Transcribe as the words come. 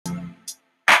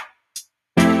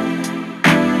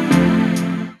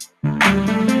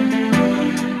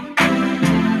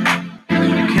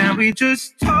we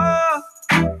just talk?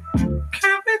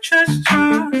 Can we just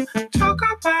talk? Talk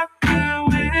about where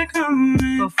we're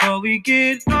going before we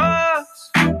get lost.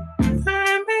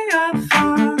 Let me our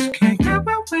thoughts. Can't get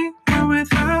what we want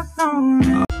without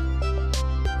knowing.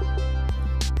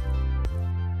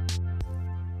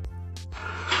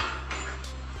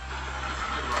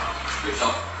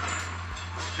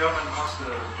 Gentleman wants to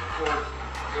record,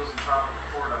 goes and try to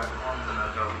record on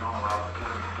that we don't allow the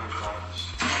post office.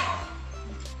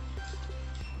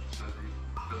 Says he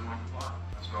doesn't want to comply.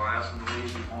 So I asked him to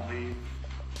leave, he won't leave.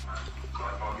 So I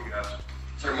called you guys.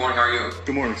 Sir, good morning, how are you?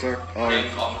 Good morning, sir.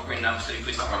 James Officer Green Mountain City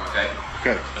Police Department, okay?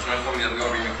 Okay. Just want to inform you that we're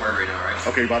going to be recorded right now, right?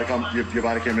 Okay, your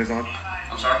body cam is on?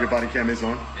 I'm sorry? Your body cam is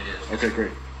on? It is. Okay,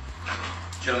 great.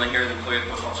 Gentlemen, here is the employee of the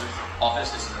post officer's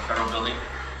office. This is a federal building.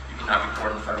 You cannot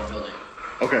record in the federal building.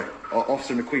 Okay,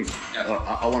 Officer McQueen, Yes.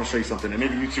 I want to show you something, and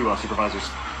maybe you too, supervisors.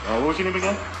 What was your name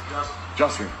again?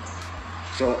 Justin.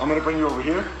 So I'm going to bring you over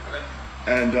here, Okay.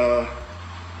 and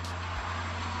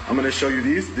I'm going to show you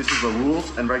these. This is the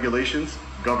rules and regulations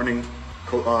governing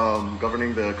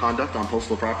the conduct on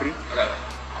postal property. Okay.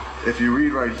 If you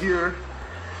read right here,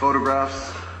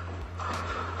 photographs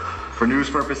for news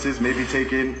purposes may be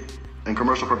taken, and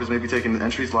commercial purpose may be taken in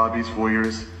entries, lobbies,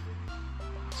 foyers.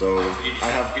 So You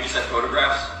just said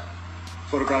photographs?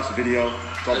 Photographs, video.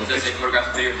 Does it say photographs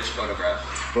and video or just photographs?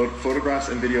 Photographs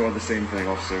and video are the same thing,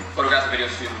 officer. Photographs and video are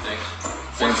two different things.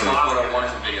 One is a photo, one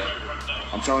is a video.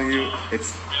 I'm telling you,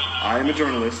 I am a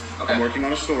journalist. Okay. I'm working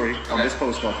on a story on Okay. this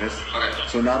post office. Okay.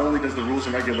 So not only does the rules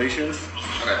and regulations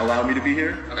Okay. allow me to be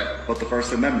here, Okay. but the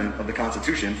First Amendment of the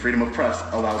Constitution, freedom of press,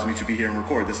 allows me to be here and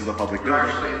record. This is a public You building.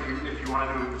 actually, if you want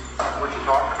to do what you're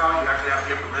talking about, you actually have to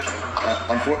get permission from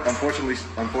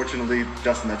the Unfortunately,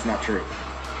 Justin, that's not true.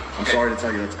 I'm Okay. sorry to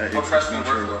tell you, What it's press do you not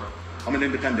work true. for? I'm an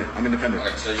independent.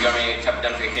 Okay, so you got any type of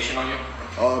identification on you?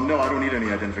 No, I don't need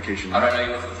any identification. How do I know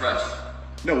you work for the press?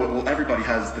 No, well, everybody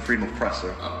has the freedom of press,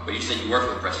 sir. But you said you work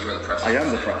for the press. You are the press. I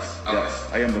am the press. Okay. Yes,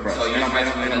 I am the press. So you just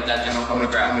mentioned that just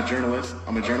photograph. I'm a journalist.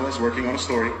 I'm a journalist working on a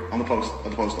story on the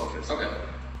post office. Okay.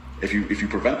 If you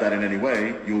prevent that in any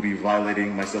way, you will be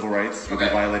violating my civil rights. You'll be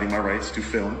Okay. violating my rights to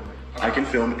film. Okay. I can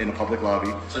film in a public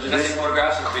lobby. So does that say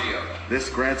photographs or video? This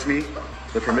grants me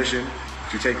the permission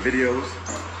to take videos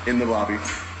in the lobby.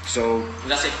 So Does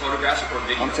that say photographs or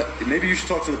video? maybe you should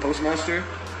talk to the postmaster.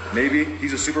 Maybe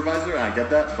he's a supervisor, and I get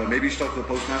that, but maybe you should talk to the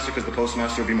postmaster because the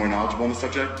postmaster will be more knowledgeable on the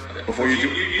subject. Okay. Before you do,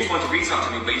 You just want to read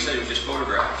something to me, but you said it was just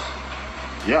photographs.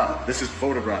 yeah, this is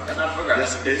photograph. That's not photograph.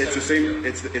 Yes, it's the same.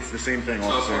 It's the same thing, So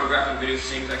officer. photograph and video is the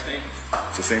same exact thing?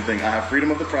 It's the same thing. I have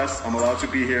freedom of the press. I'm allowed to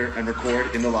be here and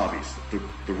record in the lobbies.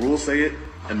 The rules say it,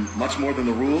 and much more than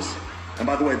the rules. And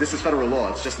by the way, this is federal law.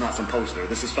 It's just not some poster.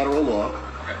 This is federal law.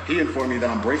 Okay. He informed me that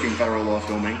I'm breaking federal law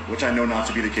filming, which I know not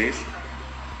to be the case.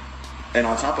 And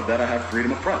on top of that, I have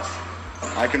freedom of press.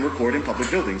 I can record in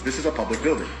public buildings. This is a public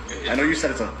building. I know you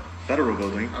said it's a federal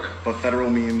building, Okay. but federal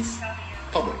means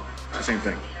public. It's the same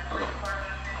thing. Okay.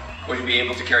 Would you be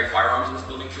able to carry firearms in this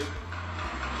building too?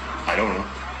 I don't know.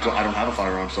 So I don't have a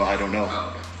firearm, so I don't know. Oh,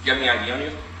 okay. Do you have any ID on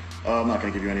you? I'm not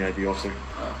going to give you any ID, officer.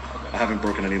 Oh, okay. I haven't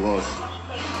broken any laws.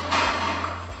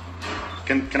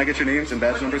 Can I get your names and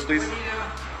badge numbers, please?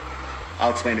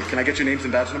 I'll explain it. Can I get your names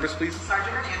and badge numbers, please? Sergeant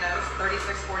Hernandez,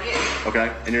 3648.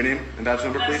 Okay. And your name and badge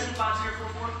number, please?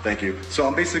 Thank you. So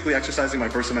I'm basically exercising my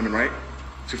First Amendment right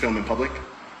to film in public.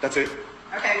 That's it.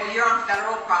 Okay, well, you're on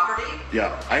federal property.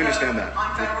 Yeah, I understand So, that.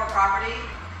 On federal property,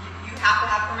 you have to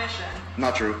have permission.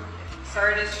 Not true.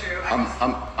 Sir, it is true.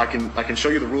 I can show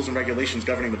you the rules and regulations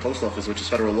governing the post office, which is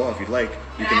federal law. If you'd like,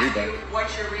 you can read that. What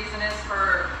your reason is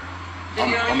for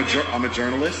videoing? I'm a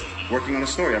journalist working on a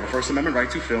story. I have a First Amendment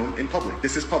right to film in public.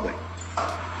 This is public.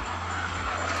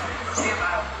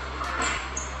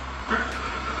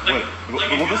 Wait,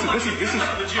 well, this is.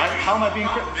 How am I being?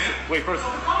 Wait, first. The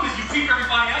problem is you keep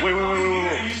everybody out. Wait.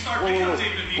 And you start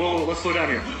videotaping people. Whoa, let's slow down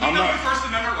here. We I'm know not. your First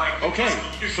Amendment right. Okay,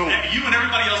 so- you and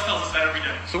everybody else tells us that every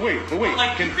day. So wait.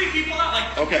 Like, Can, you creep people out.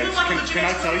 Like, okay, even like a can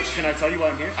I legit tell you? explanation. Can I tell you why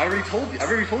I'm here? I already told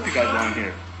you guys why I'm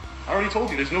here. I already told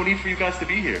you. There's no need for you guys to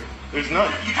be here. There's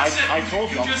none. You just said- I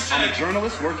told you. you just I'm a said-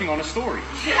 journalist working on a story.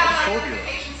 You I have just told you.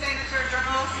 identification saying that you're a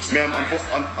journalist? Ma'am,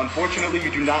 unfortunately,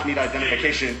 you do not need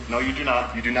identification. No, you do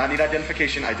not. You do not need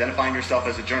identification identifying yourself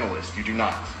as a journalist. You do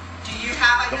not. Do you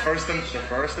have The identification?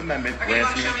 First Amendment Okay, you grants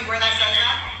want to me. show me where that says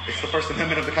that? It's the First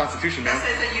Amendment of the Constitution, ma'am. That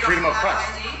says that you don't Freedom of have press.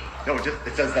 ID? No,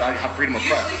 it says that I have freedom of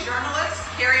press. Usually journalists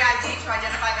carry ID to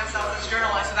identify themselves as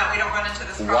journalists so that we don't run into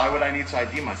this problem. Why would I need to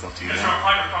ID myself to you, Because you're on ma'am?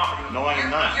 private property. No, I am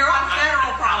not. You're on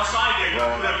federal property. Outside there.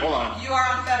 Well, hold on. You are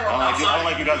on federal I property. don't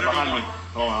like you guys behind me.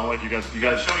 Hold on, I don't like you guys. You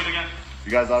guys. Show me it again.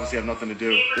 You guys obviously have nothing to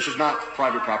do. This is not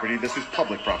private property. This is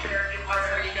public property.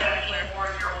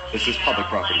 This is public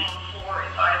property.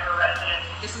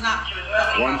 This is not.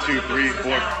 1, 2, 3,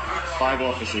 4, 5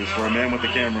 officers for a man with a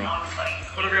camera.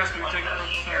 Whatever you're asking me, take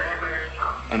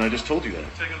it. And I just told you that.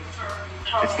 Take it.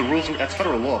 It's the rules. That's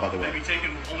federal law, by the way. Maybe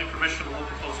taking only permission of the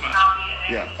local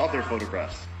postmaster. Yeah, other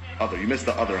photographs. Other. You missed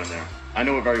the other in there. I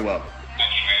know it very well.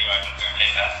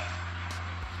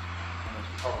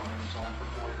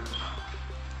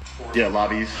 Yeah,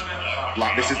 lobbies.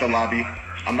 This is the lobby.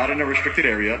 I'm not in a restricted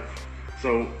area,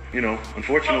 so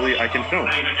unfortunately, I can film.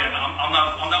 Again, I'm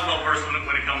not well versed when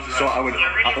it comes to that. So I would.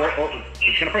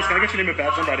 Can I get your name and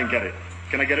badge number? I didn't get it.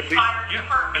 Can I get it, please? Yeah,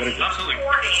 What is it? absolutely.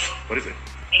 What is it?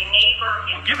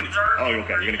 I'm giving it to you. Oh,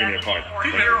 okay. You're gonna give me a card.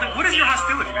 Dude, man, what is your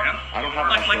hostility, man? I don't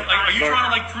have a like, hostility. are you Sir,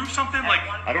 trying to prove something?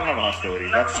 I don't have a hostility.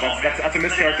 That's a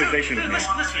mischaracterization of me.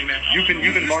 Listen to me, man. You've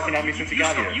been barking at me since you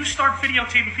got here. You start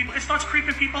videotaping people. It starts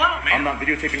creeping people out, man. I'm not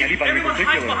videotaping anybody in Everyone hides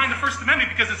particular. behind the First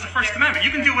Amendment because it's the First Amendment. You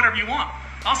can do whatever you want.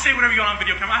 I'll say whatever you want on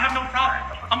video camera. I have no problem.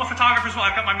 I'm a photographer as well.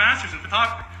 I've got my master's in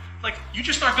photography. Like, you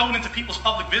just start going into people's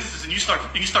public businesses and you start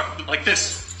like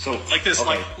this. So like this,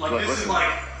 okay, like this listen. is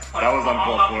like. That was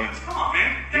uncalled for. Come on,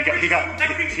 man. He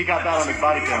got that on his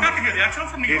body camera.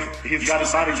 He's got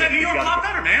his body camera. New York a lot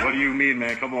better, man. What do you mean,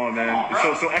 man? Come on, man.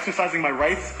 So exercising my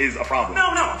rights is a problem. No,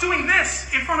 doing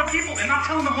this in front of people and not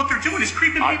telling them what they're doing is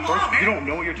creeping people out, man. You don't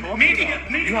know what you're talking maybe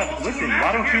about. Maybe You have, listen.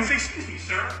 Why don't you? say, excuse me,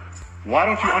 sir? Why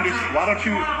don't you understand? Why don't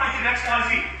you?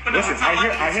 Listen,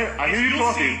 I hear you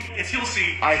talking. You'll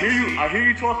see. I hear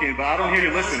you talking, but I don't hear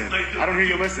you listening. I don't hear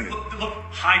you listening. Look,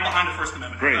 hide behind the First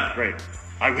Amendment. Great.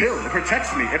 I will. It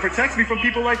protects me. It protects me from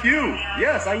people like you.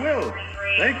 Yes, I will.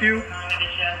 Thank you.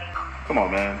 Come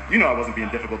on, man. You know I wasn't being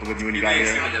difficult with you when you got here.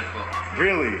 Extremely difficult.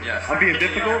 Really? Yes. I'm being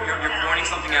difficult? You're pointing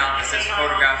something out that says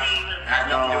photographs has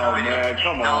nothing to do with video. Man,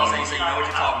 come Now, on. you say you know what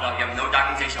you're talking about. You have no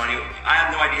documentation on you. I have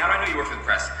no idea. How do I know you work for the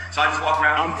press? So I just walk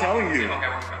around. I'm telling you.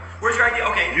 Okay, where's your ID?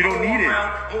 Okay. You don't need it.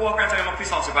 We'll walk around telling I'm a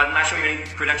police officer, but I'm not showing you any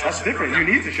credentials. That's different. You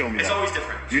need to show me that. It's always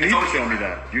different. You need to show me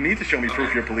that. You need to show me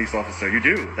proof you're a police officer. You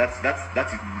do. That's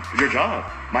your job.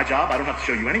 My job, I don't have to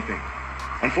show you anything.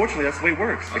 Unfortunately, that's the way it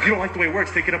works. If you don't like the way it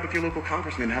works, take it up with your local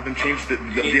congressman and have them change the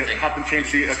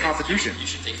Constitution. You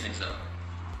should take things up.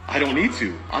 I don't need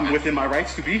to. I'm within my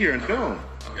rights to be here and film.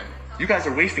 Okay. You guys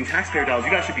are wasting taxpayer dollars.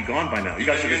 You guys should be gone by now. You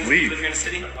guys should just leave. You live here in the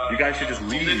city? You guys should just You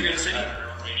live here in leave. the city?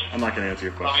 I'm not going to answer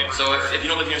your question. So if you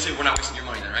don't live here in the city, we're not wasting your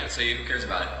money then, right? So who cares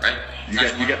about it, right?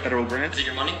 You get federal grants? Is it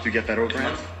your money? Do you get federal Is it your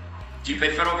grants? money? Do you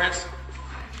pay federal grants?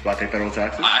 Do I pay federal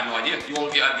taxes? I have no idea. You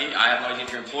won't be. I have no idea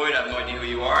if you're employed. I have no idea who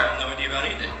you are. I have no idea about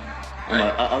anything. Right?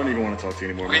 I don't even want to talk to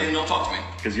you anymore, Okay, then man. don't talk to me.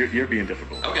 Because you're being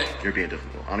difficult. Okay. You're being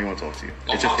difficult. I don't even want to talk to you.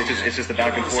 Don't talk to me, It's just a then.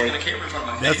 back You and don't wanna forth. sit in the camera in front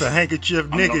of my That's face. a handkerchief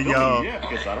I'm nigga, not y'all. Yeah,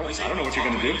 because I Okay. don't know what you're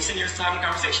going to do. You're sitting here just having a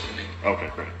conversation with me. Okay,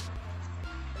 great.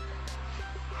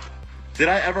 Did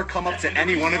I ever come up to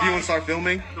any one of you and start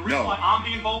filming? The reason why No. I'm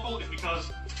being vocal is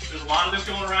because there's a lot of this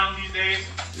going around these days.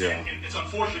 Yeah. And it's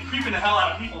unfortunate, creeping the hell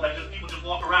out of people that people just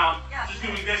walk around just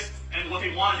doing this. And what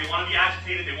they want is they want to be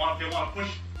agitated. They want to push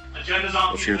agendas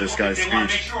on Let's people. hear this guy's They want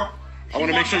to speech. make sure. I want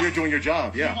to make sure you're doing your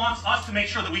job. He Yeah. wants us to make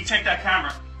sure that we take that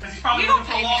camera because he's probably You don't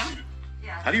looking for a pay him. lawsuit.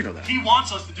 How do you know that? He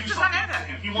wants us to do Because something. I know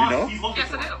that. He wants. know? He's looking Yes, I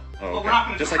for it. do. Oh, But we're not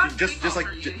okay. going to Just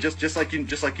do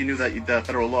like you knew that the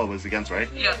federal law was against, right?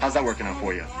 Yeah. How's that working out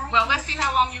for you? Well, let's see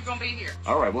how long you're going to be here.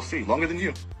 All right, we'll see. Longer than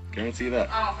you. Guarantee you that.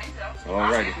 I don't think so. All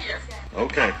righty. I'll sit here.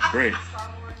 Okay, great.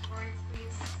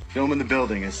 Filming the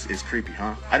building is creepy,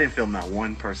 huh? I didn't film that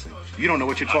one person. You don't know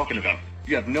what you're talking about.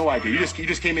 You have no idea. You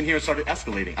just came in here and started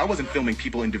escalating. I wasn't filming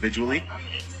people individually.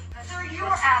 Sir, you were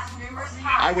asked numerous times.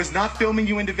 I was not filming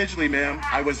you individually, ma'am.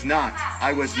 I was not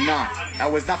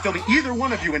filming either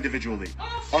one of you individually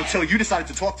until you decided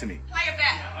to talk to me. Play it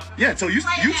back. Yeah, until you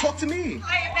talked to me.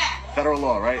 Play it back. Federal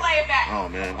law, right? Play it back. Oh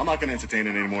man, I'm not gonna entertain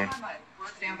it anymore.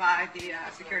 Stand by the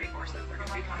security forces. They're going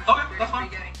to be coming. Okay, We're that's going fine. to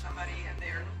be getting somebody, and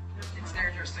it's their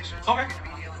jurisdiction. Okay. So we're going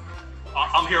to be dealing with.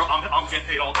 I'm here. I'm getting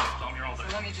paid all day. So I'm here all day.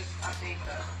 So let me just update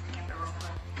the real quick.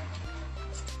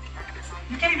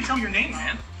 You can't even tell your name,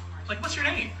 man. Like, what's your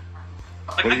name?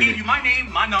 Like, What I do you gave mean? you my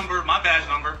name, my number, my badge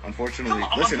number. Unfortunately,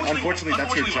 Come on, listen, unfortunately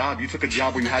that's your job. You took a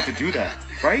job where you had to do that,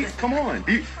 right? Come on.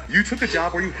 You took a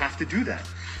job where you have to do that.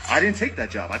 I didn't take that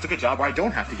job. I took a job where I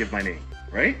don't have to give my name,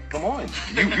 right? Come on.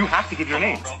 You have to give your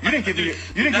name. You didn't give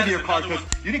me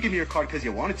your card because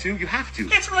you wanted to. You have to.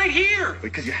 It's right here.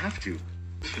 Because you have to.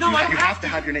 No, I you don't have to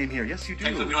have your name here. Yes, you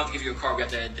Technically, we do. don't have to give you a card. We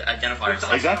have to identify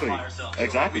ourselves. Exactly. We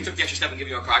Exactly. took the extra step and give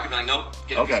you a card. I could be like, nope,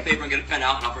 get a piece Okay. of paper and get a pen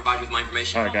out, and I'll provide you with my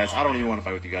information. All right, guys. I don't even want to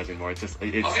fight with you guys anymore. It's just Okay.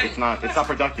 it's not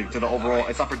productive to the overall.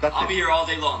 It's not I'll be productive. here all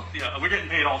day long. Yeah, we're getting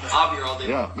paid all day. I'll be here all day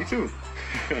long. Yeah, me too.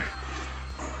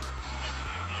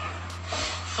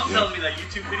 Something tells me that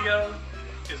YouTube video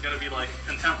is gonna be like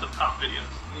contempt of top videos.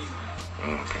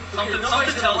 Okay. Something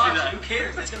Nobody's tells gonna me watch it. that. Who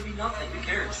cares? It's gonna be nothing. Who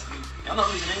cares? I'm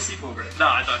not losing any sleep over it. No,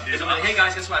 I thought. It's like, hey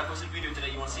guys, guess what? I posted a video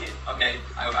today. You want to see it? Okay.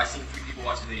 I seen 3 people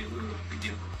watch the video. Ooh, big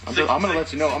deal. I'm gonna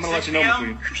let you know. I'm gonna let you know,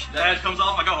 McQueen. That comes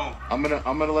off. I go home.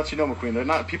 I'm gonna let you know, McQueen. They're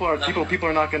not people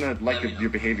are not gonna like your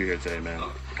behavior here today, man.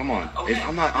 Come on. Okay.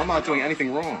 I'm not doing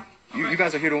anything wrong. You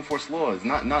guys are here to enforce laws,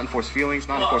 not enforce feelings,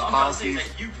 not Well, enforce I'm trying to say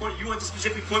policies. that you want to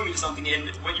specifically point me to something, and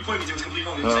what you pointed me to was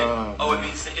completely wrong. You say, oh, it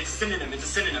means it's a synonym. It's a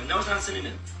synonym. No, it's not a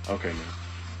synonym. Okay, man.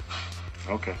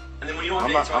 Okay. And then when you don't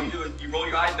have the answer, all you do is you roll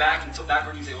your eyes back until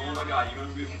backward. And you say, oh my God,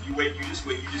 you wait, you just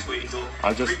wait until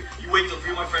you wait until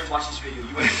 3 of my friends watch this video.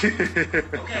 You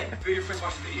wait. Okay, 3 of your friends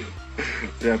watch the video.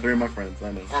 Yeah, 3 of my friends.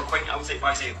 I know. Or I would say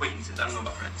probably say acquaintances. I don't know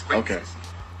about friends. Acquaintances.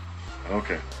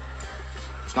 Okay.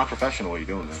 It's not professional what you're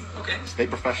doing, man. Okay. Stay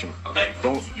professional. Okay.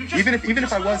 Don't. Even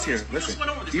if I was here, You just listen.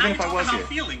 went over this. Even Now if I you're was talking here.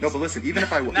 about feelings. No, but listen. Even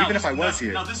if I was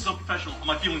here. No, this is unprofessional.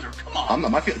 My feelings are. Come on. I'm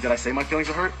not. Did I say my feelings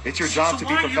are hurt? It's your job So to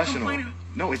be why are you professional. complaining?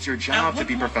 No, it's your job to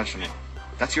be professional.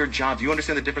 That's your job. Do you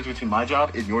understand the difference between my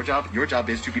job and your job? Your job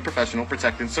is to be professional,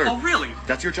 protect, and serve. Oh, really?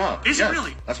 That's your job. Is it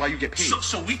really? That's why you get paid.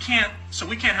 So we can't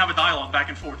have a dialogue back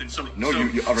and forth, and so No,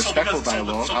 a respectful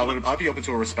dialogue. I'd be open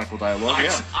to a respectful dialogue. Yeah.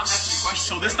 I'm asking questions.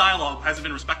 So this dialogue hasn't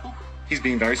been respectful. He's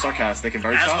being very sarcastic and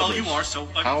very As childish. well you are. So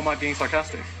How am I being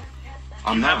sarcastic?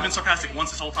 I'm you not. haven't been sarcastic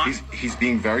once this whole time. He's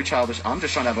being very childish. I'm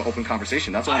just trying to have an open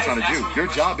conversation. That's what I'm trying to do. Your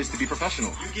job is to be professional.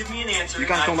 You give me an answer. You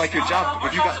guys don't like your job. Our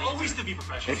job is always to be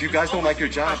professional. If you guys don't like your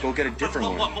job, go get a different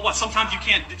one. But what? Sometimes you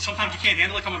can't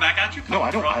handle it coming back at you. No, I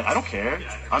don't. I don't care.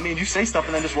 I mean, you say stuff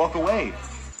and then just walk away.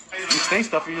 You say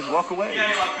stuff and you just walk away. Yeah,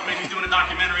 like maybe he's doing a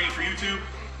documentary for YouTube,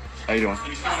 How you doing? and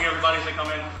he's filming everybody as they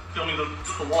come in, filming the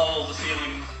walls, the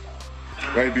ceilings.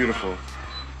 Very beautiful.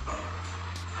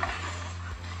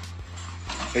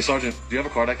 Hey, Sergeant, do you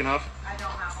have a card I can have? I don't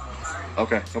have one, sorry.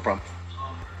 Okay, no problem.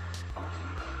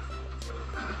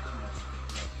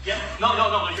 Yeah. No, you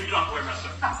don't have to wear a mask,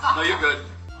 sir. No, you're good.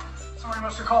 Sorry,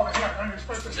 Mr. Coleman. Yeah, I didn't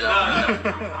expect this.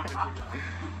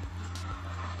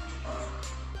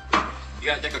 You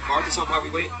got a deck of cards or something while we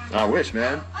wait? I wish,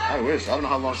 man. I wish. I don't know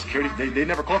how long security. They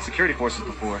never called security forces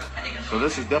before, so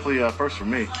this is definitely a first for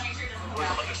me.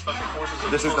 Like the special forces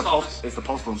of This is the office. It's the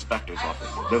postal inspector's office.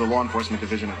 They're the law enforcement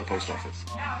division of the post office.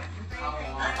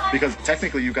 Because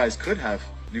technically, you guys could have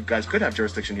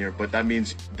jurisdiction here, but that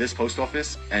means this post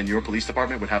office and your police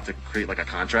department would have to create like a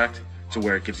contract to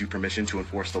where it gives you permission to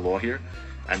enforce the law here,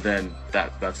 and then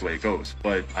that's the way it goes.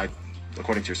 But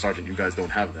according to your sergeant, you guys don't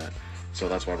have that, so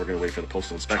that's why we're gonna wait for the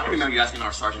postal I don't inspector. remember you asking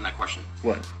our sergeant that question.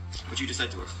 What? What you just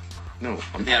said to us. No,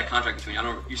 If they had a contract between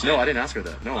you. You said. No, I didn't ask her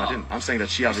that. No, I didn't. I'm saying that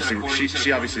she obviously, according- you said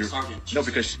according to the sergeant. no,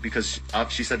 because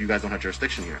she said you guys don't have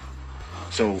jurisdiction here.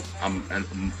 So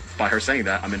and by her saying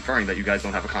that, I'm inferring that you guys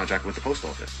don't have a contract with the post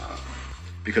office.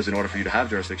 Because in order for you to have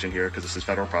jurisdiction here, because this is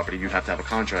federal property, you'd have to have a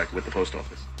contract with the post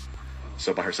office.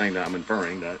 So by her saying that, I'm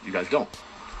inferring that you guys don't.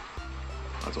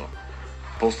 That's all.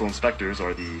 Postal inspectors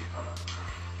are the,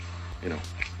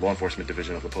 law enforcement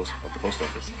division of the post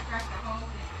office.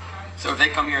 So if they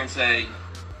come here and say,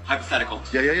 hypothetical,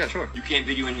 Yeah, sure. you can't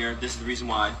video in here, this is the reason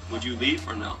why, would you leave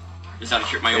or no? Just out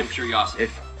of my own curiosity.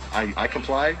 If I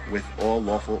comply with all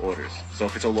lawful orders. So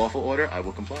if it's a lawful order, I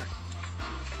will comply.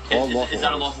 All lawful is that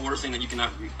a orders. lawful order saying that you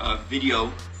cannot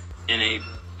video in a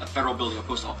federal building, a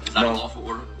post office? Is that a No. lawful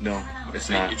order? No, it's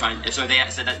So not. so they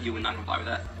said that you would not comply with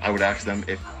that. I would ask them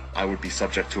if I would be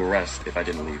subject to arrest if I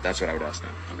didn't leave. That's what I would ask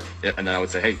them. Okay. Yeah, and then I would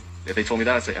say, hey, if they told me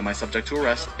that, I'd say, am I subject to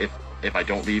arrest if I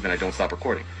don't leave and I don't stop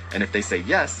recording? And if they say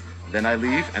yes, then I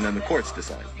leave and then the courts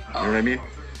decide. You know what I mean?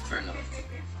 Fair enough.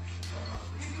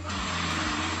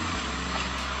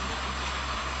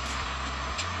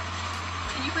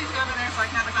 Can you please go over there so I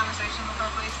can have a conversation with her,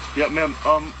 please? Yeah, ma'am.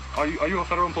 Are you a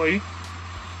federal employee?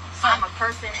 I'm a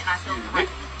person and I feel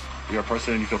threatened. You're a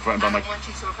person and you feel threatened I by don't my. want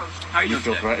you to approach me. How are you You doing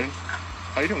feel today? threatened?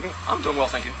 How you doing? Good. I'm doing well,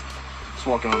 thank you. Just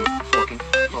walking. Just walking.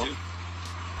 Well, too.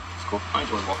 it's cool. I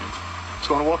enjoy walking. Let's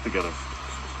go on a walk together.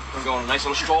 We're going on a nice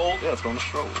little stroll. Yeah, let's go on a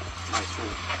stroll. Nice,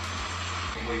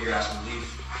 cool. You're asking to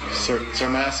leave. Sir,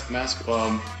 Mask.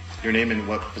 Your name and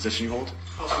what position you hold?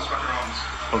 Postal Inspector Owens.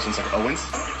 Post Inspector Owens?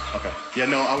 Okay. Yeah,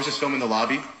 no, I was just filming the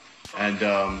lobby, and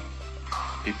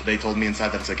they told me inside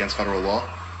that it's against federal law.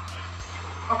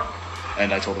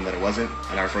 And I told them that it wasn't,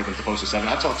 and I referred them to Postal 7.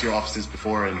 I've talked to your offices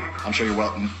before, and I'm sure you're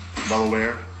well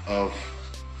aware of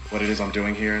what it is I'm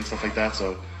doing here and stuff like that,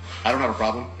 so I don't have a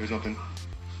problem. There's nothing.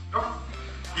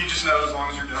 You just know as long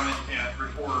as you're doing it, you can't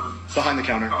record Behind the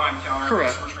counter. behind the counter.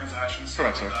 Correct. customer transactions. transactions.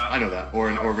 Correct, sir. I know that. Or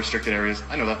restricted areas.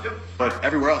 I know that. Yep. But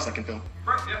everywhere else I can film.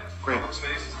 Right, yeah. Great. Public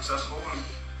space is accessible and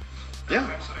Yeah.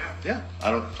 everything, so Yeah.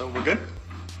 So we're good?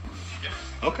 yeah.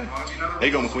 Okay. As long as you know the There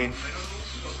you go, rules, McQueen. they know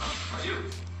the rules. Are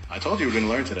you? I told you we were going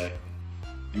to learn today.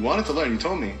 You wanted to learn. You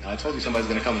told me. I told you somebody's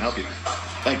going to come and help you.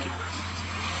 Thank you.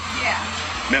 Yeah.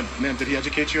 Ma'am, did he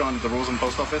educate you on the rules in the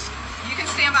post office? You can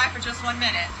stand by for just 1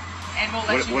 minute, and we'll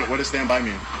let you know. What does stand by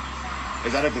mean?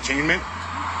 Is that a detainment?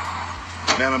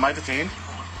 Ma'am, am I detained?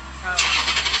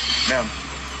 Ma'am,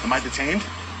 am I detained?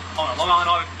 Hold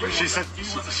on. She said-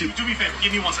 Do me a favor.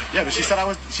 Give me 1 second. Yeah, but she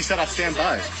said I stand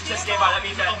by. Just stand by. That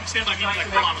means that. Oh, stand by me. Like,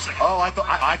 hold on a second. Oh, I thought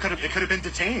I could have. It could have been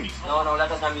detained. No, that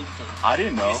does not mean detained. I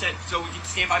didn't know. You said so.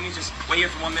 Stand by means just wait here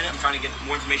for 1 minute. I'm trying to get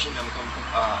more information. Then we'll come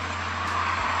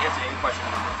answer any question.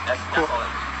 That's Cool. all.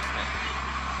 Okay.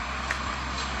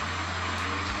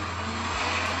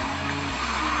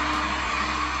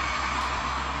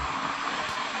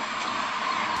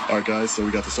 All right, guys. So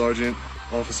we got the sergeant,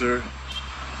 officer,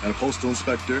 and a postal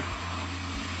inspector.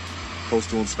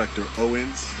 Postal Inspector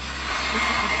Owens.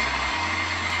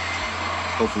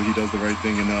 Hopefully he does the right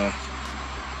thing and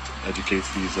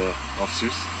educates these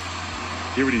officers.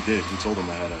 He already did. He told them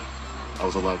I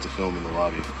was allowed to film in the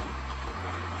lobby.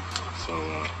 So,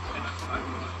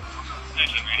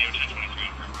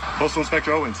 Postal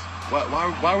Inspector Owens,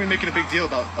 why are we making a big deal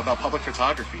about public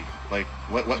photography? Like,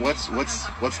 what's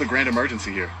the grand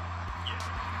emergency here?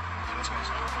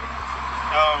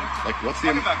 Like, what's the?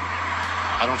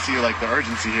 I don't see like the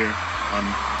urgency here.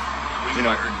 You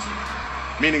know,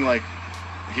 meaning like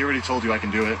he already told you I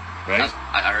can do it, right?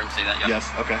 I heard him say that. Yeah. Yes.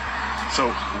 Okay. So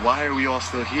why are we all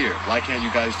still here? Why can't you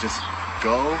guys just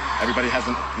go? Everybody has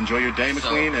enjoy your day,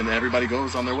 McQueen, and everybody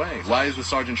goes on their way. Why is the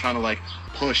sergeant trying to like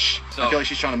push? I feel like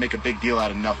she's trying to make a big deal out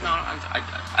of nothing. No,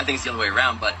 I think it's the other way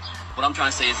around. But what I'm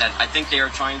trying to say is that I think they are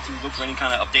trying to look for any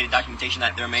kind of updated documentation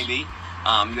that there may be.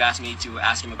 You asked me to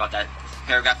ask him about that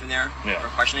paragraph in there for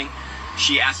questioning.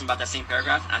 She asked him about that same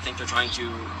paragraph, and I think they're trying to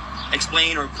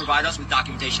explain or provide us with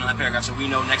documentation on that paragraph so we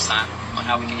know next time on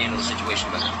how we can handle the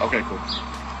situation better. Okay, cool.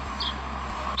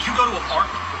 Did you go to a park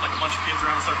with like a bunch of kids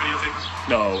around and start videotaping?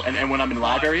 No, and when I'm in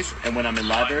libraries,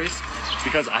 it's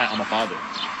because I'm a father.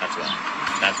 That's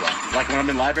why. Like when I'm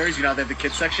in libraries, you know, they have the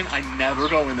kids section. I never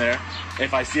go in there.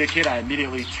 If I see a kid, I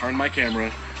immediately turn my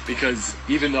camera because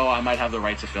even though I might have the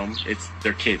right to film,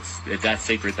 they're kids. That's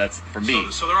sacred. That's for me.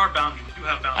 So there are boundaries. You do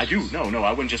have boundaries. I do. No,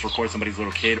 I wouldn't just record somebody's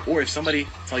little kid. Or if somebody,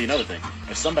 tell you another thing,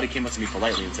 if somebody came up to me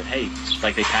politely and said, hey,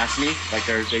 like they passed me, like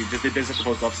they did business at the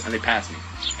post office and they passed me,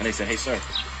 and they said, hey, sir,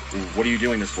 what are you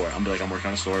doing this for? I'm like, I'm working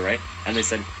on a story, right? And they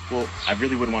said, well, I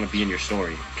really wouldn't want to be in your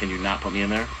story. Can you not put me in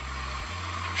there?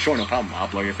 Sure, no problem. I'll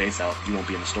blur your face out. You won't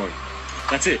be in the story.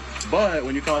 That's it. But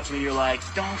when you come up to me, you're like,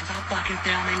 don't stop fucking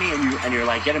filming me, and you're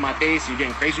like, get in my face, and you're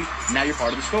getting crazy. Now you're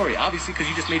part of the story, obviously, because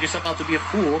you just made yourself out to be a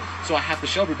fool. So I have to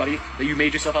show everybody that you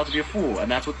made yourself out to be a fool, and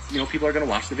that's what people are gonna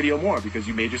watch the video more because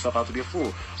you made yourself out to be a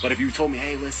fool. But if you told me,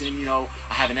 hey, listen, I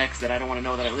have an ex that I don't want to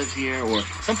know that I live here, or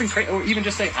something crazy, or even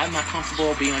just say, I'm not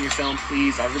comfortable being on your film,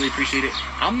 please, I really appreciate it.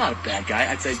 I'm not a bad guy.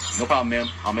 I'd say, no problem, ma'am.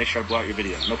 I'll make sure I blow out your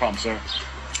video. No problem, sir.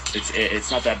 It's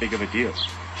not that big of a deal.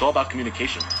 It's all about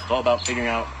communication. It's all about figuring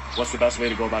out what's the best way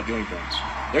to go about doing things.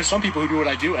 There's some people who do what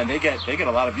I do and they get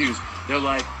a lot of views. They're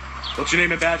like, what's your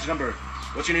name and badge number?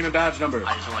 What's your name and badge number?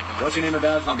 I just don't like him. What's your name and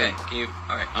badge number? Okay, can you?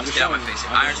 All right, I'm just just get out my showing face. you.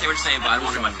 I understand what you're saying, but I don't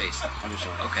want it in my face. I'm just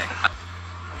showing you. Okay.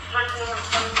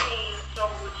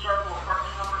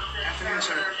 Afternoon,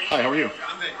 sir. Hi, how are you?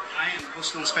 I'm good. I am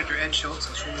Postal Inspector Ed Schultz.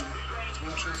 I was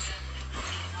from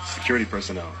Security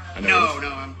personnel. I know No,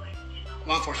 I'm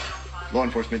law enforcement. Law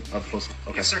enforcement of the postal.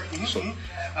 Okay. Yes, sir. So,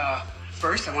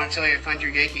 First, I want to tell you I find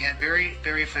your Yankee hat very,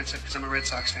 very offensive because I'm a Red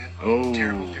Sox fan. Oh.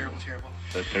 Terrible.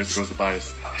 there goes the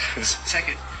bias.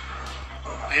 Second,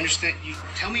 I understand. You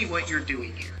tell me what you're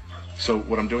doing here. So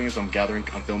what I'm doing is I'm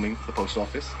filming the post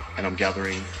office, and I'm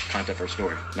gathering content for a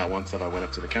story. Not once have I went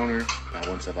up to the counter, not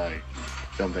once have I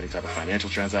filmed any type of financial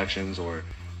transactions or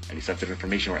any sensitive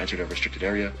information or entered a restricted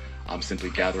area. I'm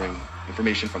simply gathering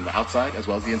information from the outside as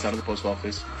well as the inside of the post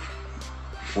office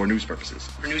for news purposes.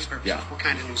 For news purposes? Yeah. What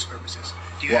kind of news purposes?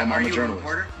 I'm a journalist.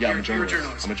 Reporter? Yeah, I'm a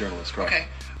journalist. I'm a journalist, correct.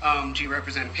 Okay. Do you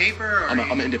represent a paper? Or I'm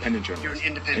an independent journalist.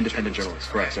 You're an independent journalist,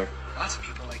 correct, okay. sir. Lots of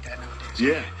people like that nowadays.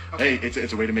 Yeah. Okay. Hey,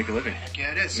 it's a way to make a living.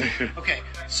 Yeah, it is. Okay,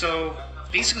 so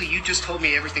basically you just told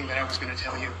me everything that I was going to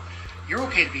tell you. You're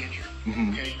okay to be in here.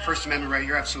 Mm-hmm. Okay, First Amendment right,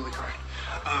 you're absolutely correct.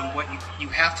 What you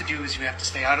have to do is you have to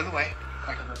stay out of the way.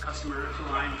 Like if a customer, if a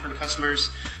line for the customers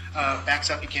backs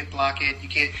up, you can't block it. You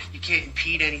can't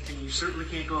impede anything. You certainly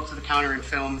can't go up to the counter and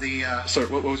film the... Sir,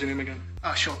 what was your name again?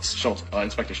 Schultz. Schultz.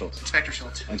 Inspector Schultz. Inspector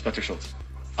Schultz. Inspector Schultz.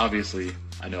 obviously,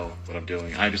 I know what I'm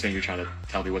doing. I understand you're trying to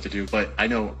tell me what to do, but I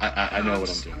know I know what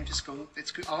I'm doing. I'm just going.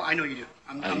 It's good. Oh, I know you do.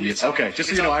 Okay, just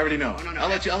so you know, I already know. No, I'll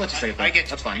let you say it. I get you.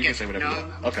 That's fine. You can say whatever you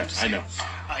want. Okay, I know.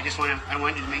 I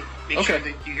wanted to make sure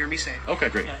that you hear me say it. Okay,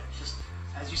 great. Yeah, just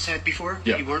as you said before,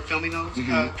 Yeah. you weren't filming those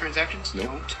transactions. Nope.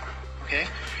 Don't. Okay.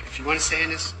 If you want to stay in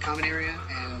this common area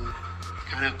and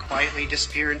kind of quietly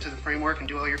disappear into the framework and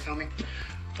do all your filming.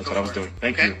 That's what I was doing.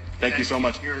 Thank you. Thank you so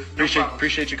much.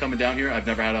 Appreciate you coming down here. I've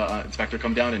never had an inspector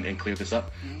come down and clear this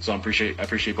up. So I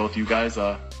appreciate both you guys.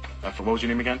 For what was your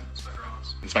name again?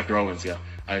 Inspector Owens. Yeah.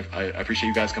 I appreciate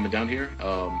you guys coming down here.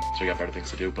 So you got better things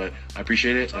to do, but I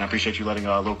appreciate it, and I appreciate you letting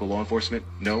local law enforcement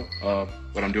know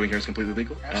what I'm doing here is completely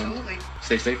legal. Absolutely. And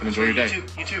stay safe and enjoy your day.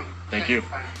 You too. Thank you.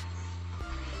 Bye.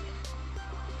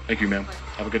 Thank you, ma'am.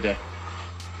 Have a good day.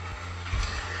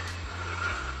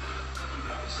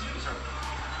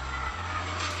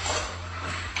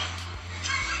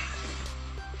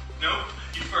 Nope,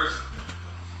 you first.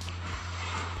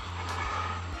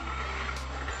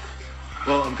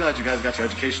 Well, I'm glad you guys got your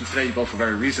education today. You both were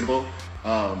very reasonable.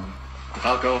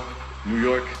 Falco, New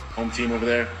York, home team over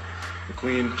there.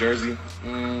 McQueen, Jersey.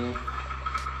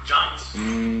 Giants.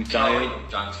 Giant.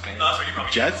 Giants fan. No, that's what you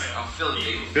probably Jets? I'm Philly,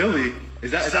 baby. Philly?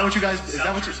 Is that what you guys? Is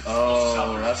that what you?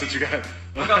 Oh, that's what you got.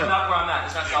 Look up not where I'm at.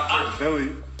 It's not South Jersey.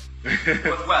 Philly.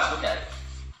 Northwest, look at it.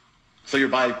 So you're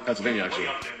by Pennsylvania, actually.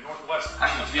 Way up there, northwest.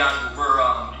 Actually, to be honest, we're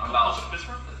about Close to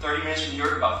Pittsburgh? 30 minutes from New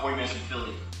York, about 40 minutes from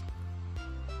Philly.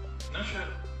 No shit.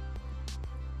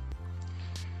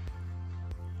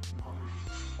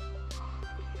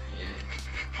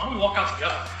 Why don't we walk out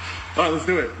together? All right, let's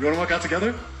do it. You want to walk out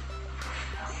together?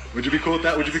 Would you be cool with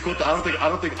that? Would you be cool with that? I don't think. I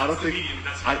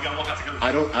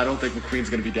don't think McQueen's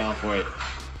gonna be down for it.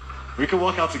 We could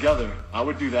walk out together. I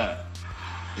would do that.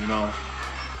 You know.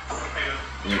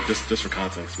 Just for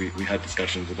context, we had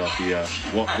discussions about the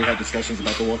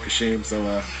walk of shame.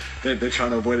 So they're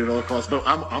trying to avoid it at all costs. But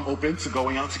I'm open to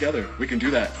going out together. We can do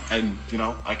that, and you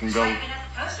know I can go.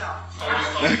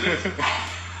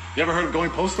 You ever heard of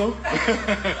going postal?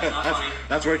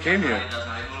 That's where it came here.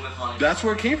 That's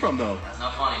where it came from, though. That's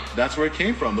not funny. That's where it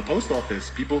came from. The post office.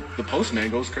 The postman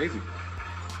goes crazy.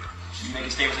 You make a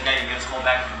statement today and get us call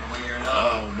back from one year or another.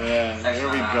 Oh man, here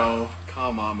we go.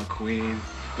 Come on, McQueen.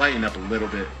 Lighten up a little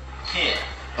bit. Can't.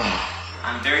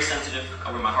 I'm very sensitive.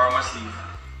 I wear my heart on my sleeve.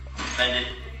 I'm offended.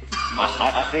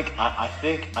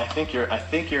 I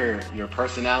think your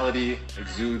personality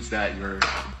exudes that you're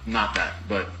not that,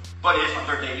 but it's my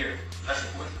third day here. That's the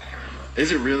fourth. I can't remember.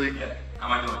 Is it really? Yeah. How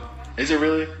am I doing? Is it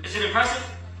really? Is it impressive?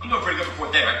 I'm doing pretty good for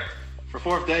fourth day, right? For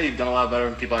fourth day, you've done a lot better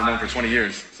than people I've known for 20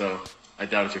 years. So I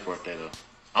doubt it's your fourth day, though.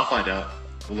 I'll find out.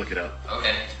 We'll look it up.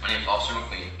 Okay. My name is Officer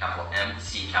McQueen. Capital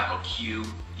MC, capital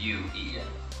QUEN.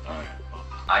 All right.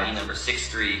 ID number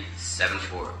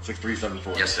 6374.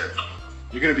 6374. Yes, sir.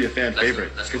 You're gonna be a fan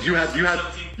favorite because you're gonna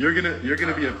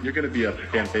be a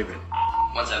fan favorite.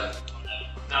 17.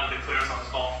 Now that they clear us on this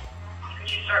call.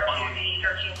 Could you start to the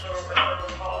 13th floor with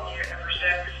a call unit number 6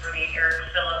 for the Eric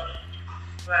Phillips,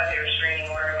 who has a restraining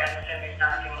order against him who's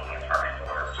not doing the apartment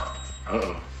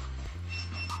door.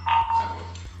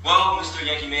 Well, Mr.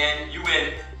 Yankee Man, you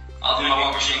win. I'll do my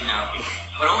walk of shame now.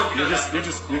 But only because you're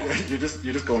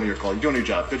just going to your call. You're doing your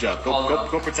job. Good job.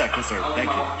 Go protect this sir.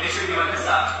 Thank you. Make sure you're on this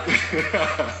side.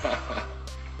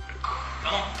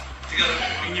 Come on, together.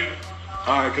 And you.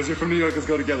 All right, because you're from New York, let's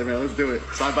go together, man. Let's do it.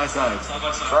 Side by side.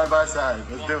 Side by side.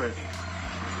 Let's do it.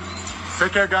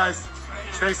 Take care, guys.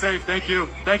 Stay safe. Thank you.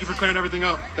 Thank you for clearing everything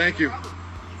up. Thank you.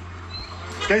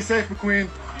 Stay safe, McQueen.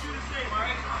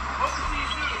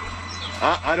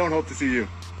 I don't hope to see you.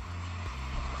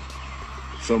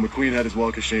 So McQueen had his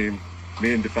walk of shame.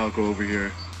 Me and DeFalco over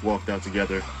here walked out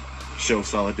together, show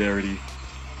solidarity.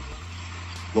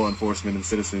 Law enforcement and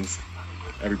citizens.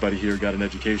 Everybody here got an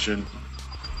education.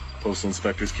 Postal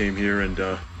inspectors came here and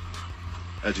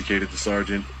educated the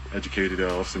sergeant, educated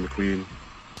Officer McQueen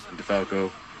and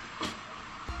DeFalco.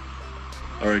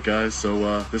 All right, guys.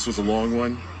 So this was a long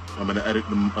one. I'm gonna edit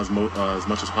them as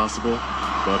much as possible.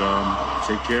 But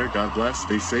take care. God bless.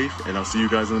 Stay safe, and I'll see you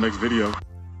guys in the next video.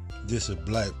 This is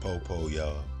Black Popo,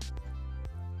 y'all.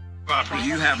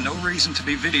 You have no reason to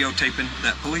be videotaping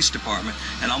that police department,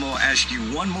 and I'm going to ask you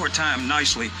one more time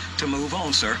nicely to move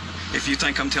on, sir. If you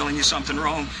think I'm telling you something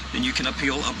wrong, then you can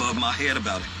appeal above my head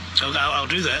about it. So I'll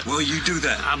do that. Well, you do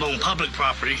that. I'm on public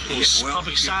property, public sidewalk.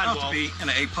 You're about to be in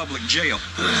a public jail.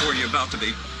 That's where you're about to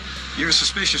be. You're a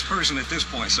suspicious person at this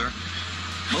point, sir.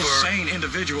 Most sane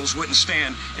individuals wouldn't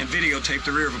stand and videotape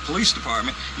the rear of a police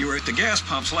department. You were at the gas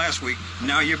pumps last week.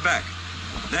 Now you're back.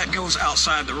 That goes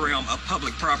outside the realm of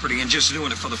public property and just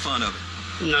doing it for the fun of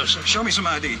it. No, sir. Show me some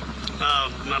ID.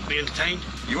 Am I being detained?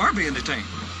 You are being detained.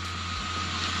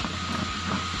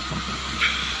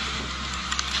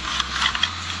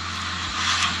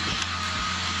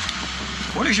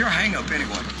 What is your hang-up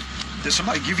anyway? Did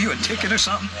somebody give you a ticket or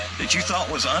something that you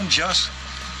thought was unjust?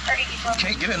 You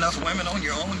can't get enough women on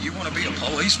your own? You want to be a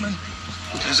policeman?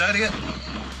 Is that it?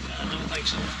 I don't think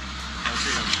so.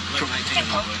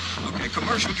 Okay,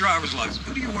 commercial driver's license.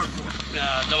 Who do you work for?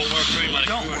 Don't work for anybody.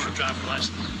 Don't Commercial work. driver's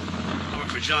license. I work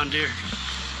for John Deere.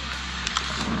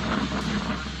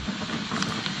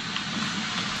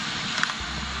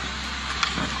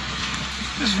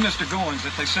 This is Mr. Goins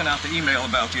that they sent out the email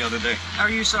about the other day. How are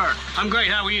you, sir? I'm great.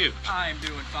 How are you? I am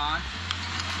doing fine.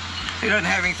 He doesn't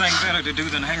have anything better to do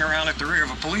than hang around at the rear of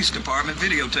a police department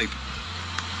videotaping.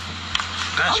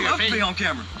 That's I your love to be opinion. on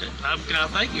camera.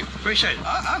 Thank you. Appreciate it.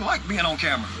 I like being on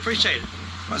camera. Appreciate it.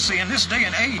 But see, in this day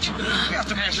and age, we have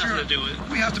to make sure nothing to do with it.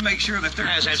 we have to make sure that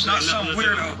Has there's not some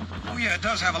absolutely nothing to do weirdo. Oh yeah, it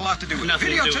does have a lot to do with it. Nothing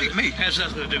to do Videotape with me. it. Has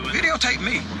nothing to do with it. Videotape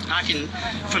me. I can,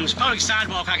 from the public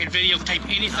sidewalk, I can videotape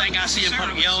anything I see in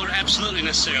public yard. Absolutely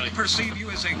necessarily. We perceive you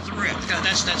as a threat.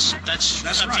 That's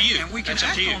up right. to you. And we can That's up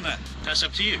act to you. on that. That's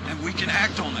up to you. And we can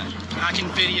act on that. I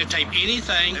can videotape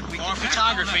anything And we or can act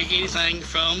photography, on that. anything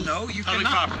from No, you public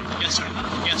cannot. property. Yes, sir.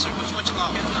 Yes, sir. What's the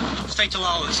law? State the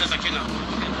law that says I cannot.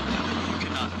 You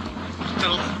cannot.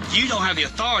 You don't have the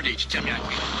authority to tell me I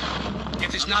can't.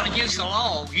 If it's not against the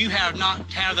law, you have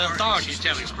not have the authority to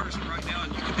tell me. This person right now,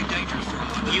 and you could be dangerous for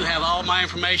a You have all my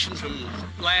information from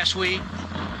last week.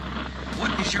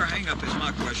 What is your hang-up is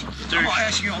my question. There- I'm going to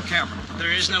ask you on camera.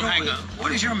 There is no Go hang ahead. up.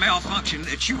 What is your malfunction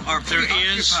that you are There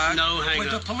is preoccupied no hang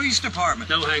with up. the police department?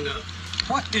 No hang up.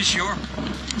 What is your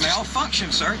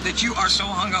malfunction, sir, that you are so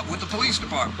hung up with the police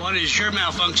department? What is your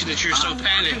malfunction that you're so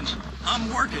panicked?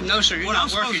 I'm working. No, sir, you're what not I'm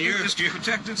supposed working. to do You're- is to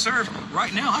protect and serve.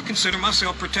 Right now, I consider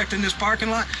myself protecting this parking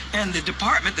lot and the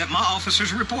department that my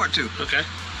officers report to. Okay.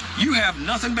 You have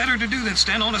nothing better to do than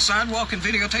stand on a sidewalk and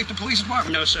videotape the police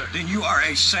department? No, sir. Then you are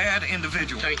a sad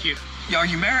individual. Thank you. Are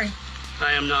you married?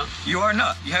 I am not. You are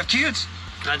not. You have kids?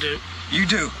 I do. You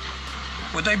do.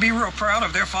 Would they be real proud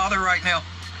of their father right now?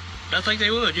 I think they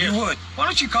would, yes. You would. Why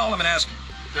don't you call them and ask them?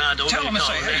 No, don't Tell let them me and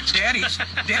call say,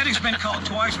 them. hey, Daddy's been called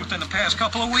twice within the past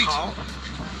couple of weeks. Call.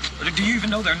 Do you even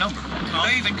know their number? Call. Do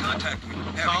they even have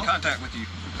any contact with you?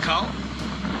 Call.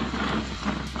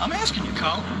 I'm asking you.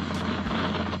 Call.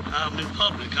 I'm in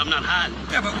public. I'm not hiding.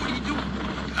 Yeah, but what are you doing?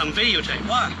 I'm videotaping.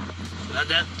 Why?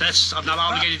 That's. I'm not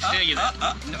obligated to tell you that.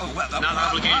 Not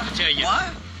obligated to tell you.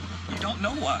 Why? You don't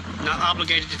know why. Not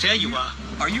obligated to tell you why.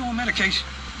 Are you on medication?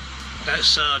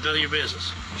 That's none of your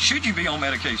business. Should you be on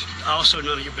medication? Also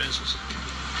none of your business.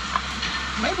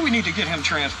 Maybe we need to get him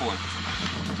transported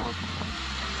for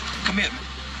commitment.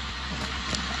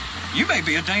 You may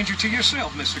be a danger to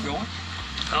yourself, Mr. Goin.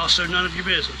 Also none of your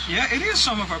business. Yeah, it is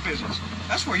some of our business.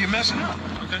 That's where you're messing up.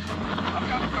 Okay. I've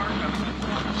got a car coming.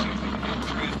 We'll see if we can get him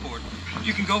transported.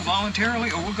 You can go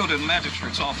voluntarily, or we'll go to the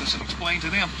magistrate's office and explain to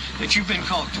them that you've been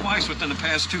caught twice within the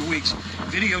past 2 weeks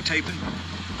videotaping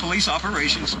police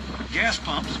operations, gas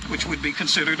pumps, which would be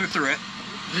considered a threat.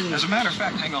 As a matter of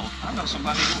fact, hang on. I know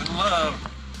somebody who would love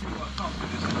to talk to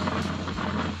this.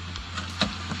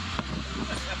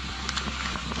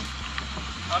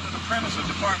 Under the premise of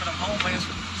Department of Homeland,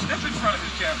 step in front of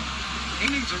his camera. He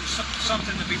needs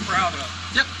something to be proud of.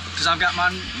 Yep, because I've got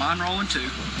mine rolling too.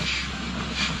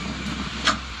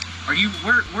 Are you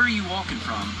where are you walking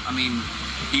from? I mean,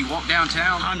 do you walk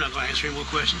downtown? I'm not going to answer any more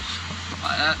questions.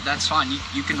 That's fine.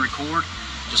 You can record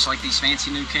just like these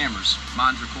fancy new cameras.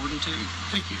 Mine's recording too.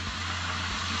 Thank you.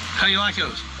 How do you like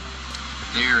those?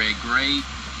 They're a great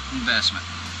investment.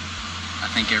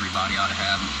 I think everybody ought to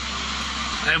have them.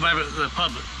 Everybody but the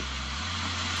public.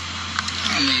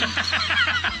 I mean,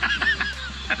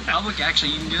 the public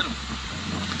actually, you can get them.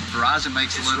 Verizon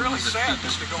makes a It's little really that sad, people.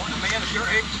 Mr. Goin. A man of your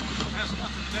age has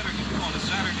nothing better to do on a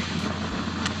Saturday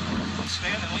than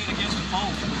stand and lean against a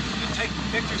pole and take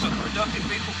pictures of productive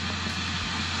people.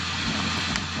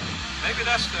 Maybe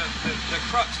that's the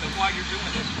crux of why you're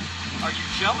doing this. Are you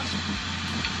jealous?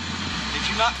 Did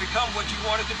you not become what you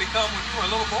wanted to become when you were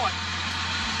a little boy?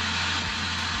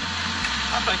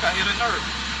 I think I hit a nerve.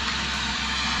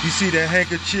 You see that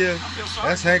handkerchief? I feel sorry.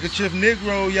 That's handkerchief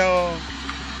Negro, y'all.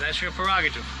 That's your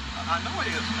prerogative. I know it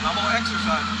is, and I'm gonna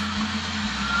exercise it.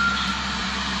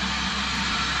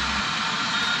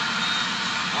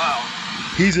 Wow.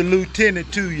 He's a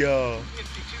lieutenant too, y'all.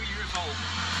 52 years old.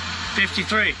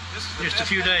 53. This is the Just a best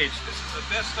few thing- days. This is the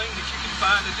best thing that you can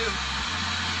find to do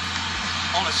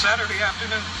on a Saturday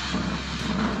afternoon.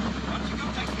 Why don't you go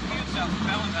take the kids out for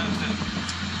Valentine's Day?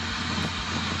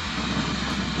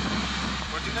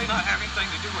 Or do Do they not have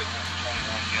anything to do with it?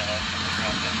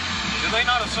 Do they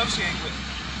not associate with it?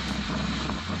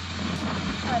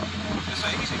 It's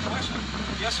an easy question.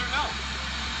 Yes or no?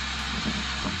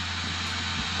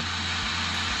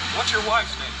 What's your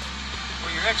wife's name?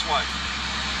 Or your ex-wife?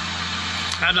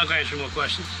 I'm not going to answer more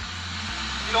questions.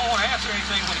 You don't want to answer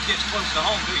anything when it gets close to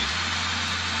home, do you?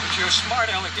 But you're a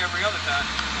smart aleck every other time.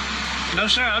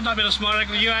 No, sir. I've not been a smart aleck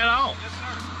with you at all. Yes,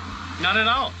 sir. Not at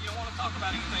all. You don't want to talk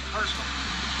about anything personal,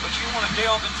 but you want to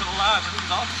delve into the lives of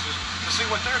these officers to see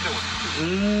what they're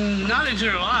doing. Not into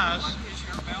their lives. What is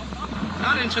your malfunction?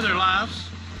 Not into their lives.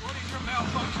 What is your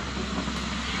malfunction?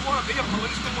 Do you want to be a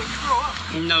policeman when you grow up?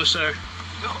 No, sir.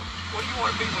 No. What do you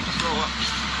want to be when you grow up?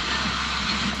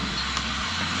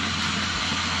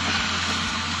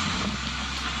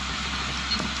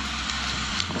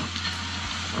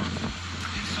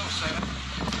 It's so sad.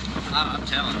 I'm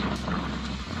telling you.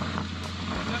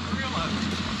 I never realized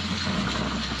it.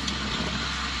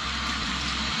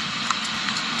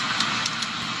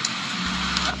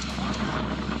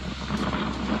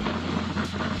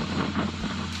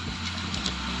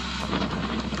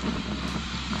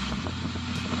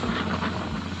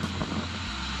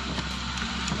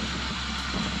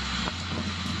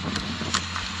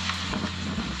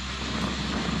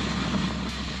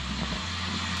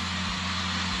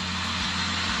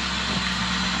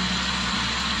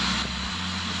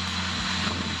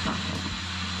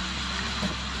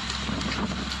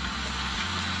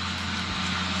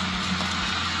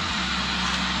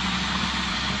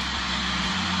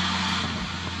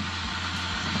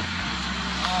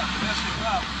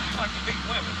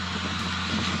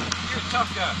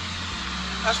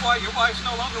 That's why your wife's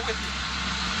no longer with you.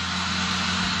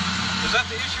 Is that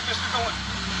the issue, Mr. Goin?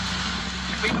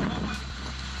 You beat the woman?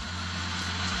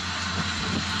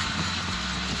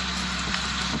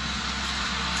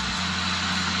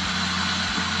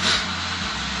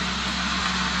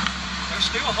 There's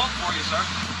still hope for you, sir.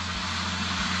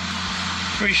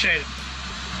 Appreciate it.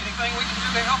 Anything we can do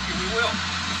to help you, we will.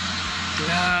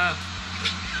 Nah.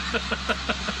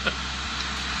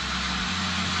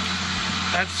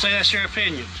 I have to say that's your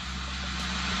opinion.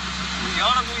 Were you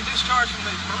honorably discharged from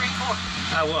the Marine Corps?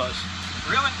 I was.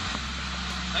 Really?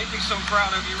 They'd be so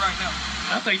proud of you right now.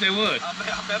 I think they would. I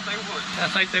bet they would. I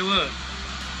think they would.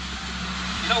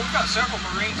 You know, we've got several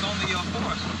Marines on the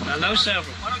force. I know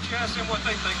several. Why don't you ask them what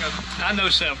they think of it? I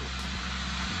know several.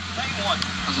 Name one.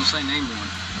 I was going to say name one.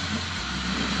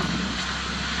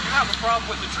 You have a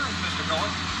problem with the truth, Mr. Goin.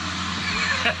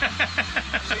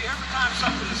 See, every time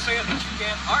something is said that you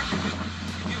can't argue with,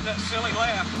 you give that silly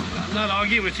laugh. I'm not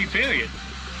arguing with you, period.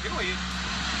 Period?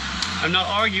 I'm not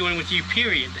arguing with you,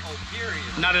 period. Oh, period.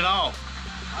 Not at all.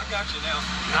 I got you now.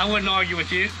 I wouldn't argue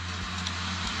with you.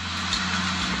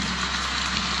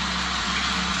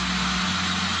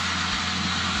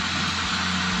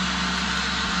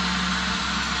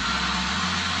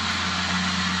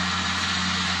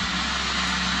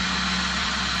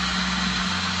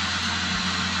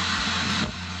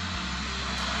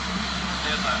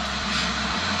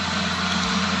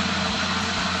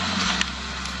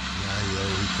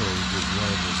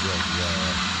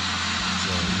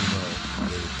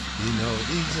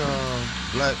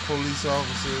 Black police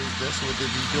officers, that's what they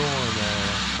be doing,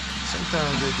 man.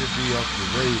 Sometimes they just be off the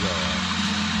radar.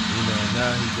 You know,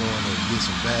 now he's going to get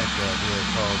some backup. He'll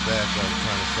call backup,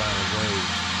 trying to find a way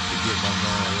to get my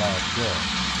man locked up.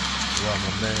 While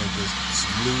my man just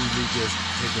smoothly just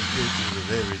taking pictures of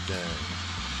everything.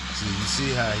 So you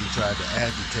see how he tried to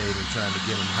agitate and trying to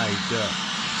get him hyped up,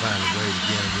 find a way to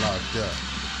get him locked up.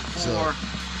 So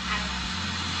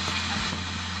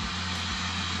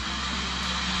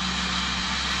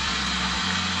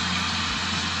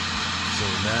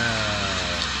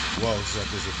now, walks up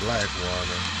as a black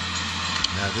woman.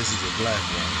 Now this is a black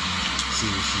woman. See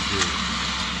what she did.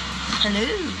 Hello.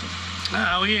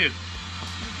 How are you?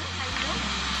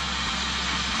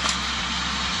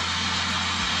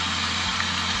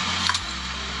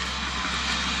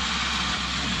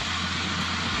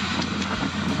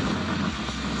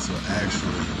 So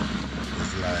actually,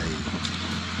 it's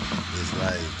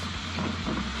like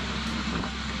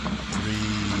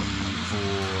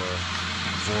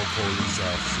 4 police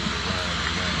officers around the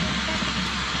land.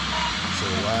 So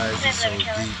why is it so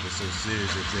deep and so serious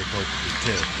that they're supposed to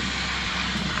protect them?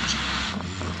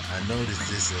 I notice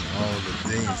this in all the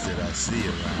things that I see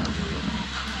around here.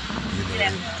 You know,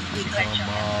 they come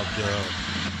mobbed up,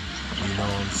 you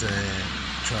know what I'm saying?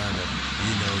 Trying to,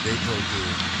 you know, they supposed to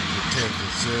protect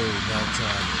and serve, not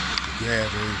trying to grab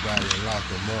everybody and lock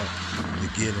them up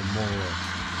to get them more,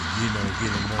 you know,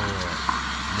 get them more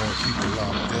people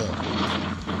locked up,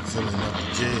 filling up the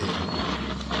jail.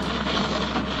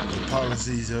 the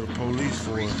policies of the police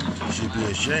force should be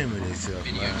ashamed of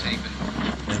themselves, man.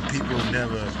 And people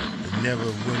never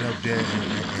went up there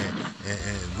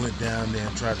and went down there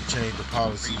and tried to change the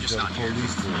policies of the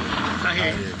police force. I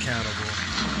hear you. They're accountable.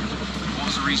 What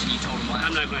was the reason you told him last?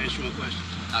 I'm not going to answer your question.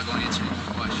 Not going to answer any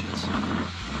more questions.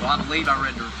 Well, I believe I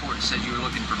read the report that said you were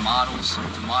looking for models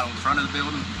to model in front of the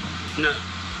building. No.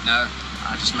 No,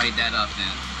 I just made that up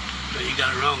then. No, you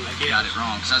got it wrong, I guess. You got it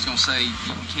wrong, because I was going to say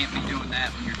you can't be doing that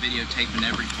when you're videotaping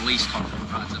every police car that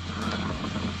rides up the road.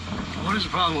 What is the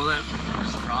problem with that?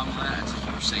 What's the problem with that? It's a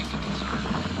huge safety concern.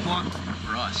 What?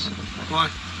 For us.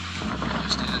 Why? It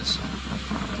just is.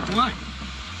 Why?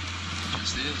 It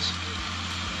just is.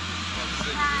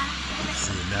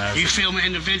 You film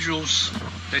individuals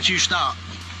that you stop.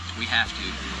 We have to.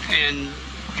 And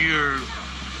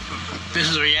this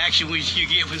is a reaction you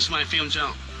get when somebody films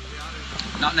you.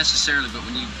 Not necessarily, but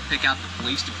when you pick out the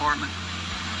police department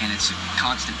and it's a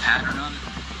constant pattern of it,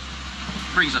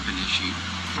 it brings up an issue.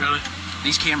 Really?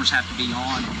 These cameras have to be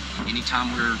on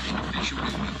anytime we're in official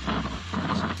duty.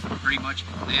 Pretty much,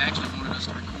 they actually wanted us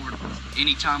to record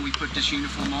anytime we put this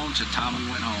uniform on to the time we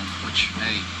went home, which,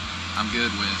 hey, I'm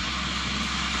good with.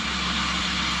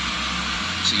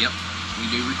 So, yep, we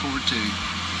do record too.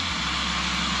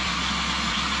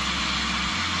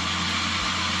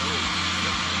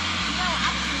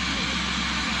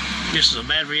 This is a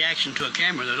bad reaction to a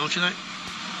camera, though, don't you think?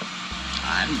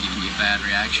 I haven't given you a bad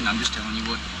reaction. I'm just telling you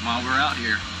what while we're out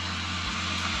here.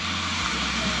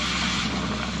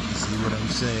 You see what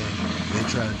I'm saying? They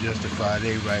try to justify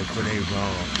they right for they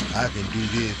wrong. I can do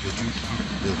this, but you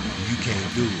can't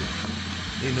do it.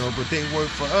 You know, but they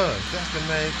work for us. That's the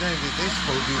main thing, that they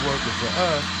supposed to be working for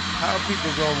us. How are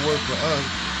people gonna work for us?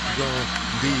 Gonna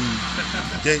be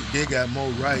they got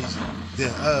more rights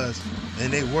than us,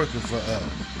 and they working for us.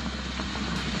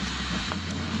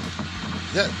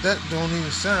 That don't even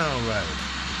sound right.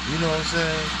 You know what I'm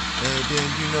saying? And then,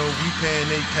 you know, we paying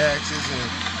their taxes and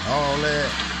all that.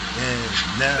 And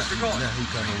now he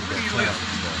coming with that clown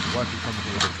stuff. Watch you coming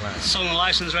with that clown. It's on the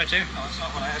license right there. No, that's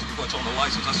not what I asked you what's on the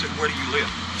license. I said, where do you live?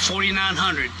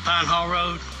 4900 Pine Hall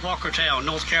Road, Walkertown,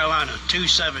 North Carolina,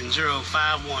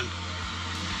 27051.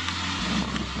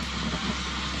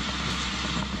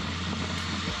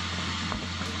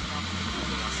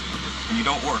 And you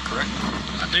don't work, correct?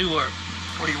 I do work.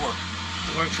 Where do you work?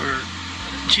 I work for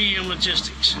TM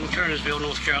Logistics in Kernersville,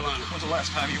 North Carolina. When's the last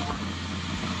time you worked?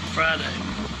 Friday.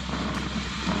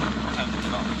 What time did you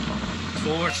get off?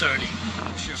 4:30.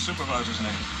 What's your supervisor's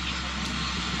name?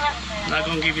 Not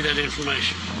going to give you that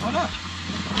information. Why not?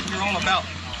 You're all about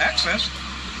access.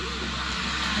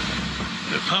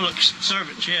 They're public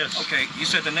servants, yes. Okay, you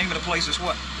said the name of the place is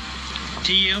what?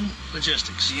 TM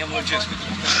Logistics. TM Logistics.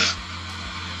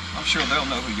 I'm sure they'll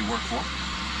know who you work for.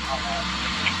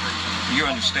 You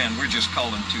understand, we're just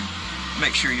calling to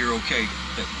make sure you're okay,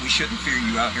 that we shouldn't fear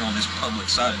you out here on this public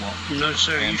sidewalk. No,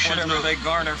 sir, and you should whatever not. they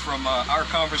garner from our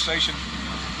conversation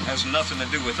has nothing to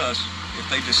do with us. If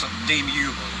they just deem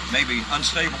you maybe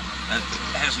unstable, that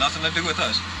has nothing to do with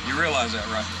us. You realize that,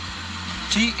 right?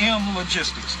 TM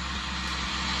Logistics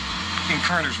in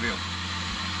Kernersville.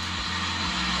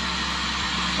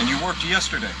 And you worked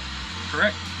yesterday,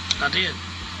 correct? I did.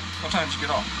 What time did you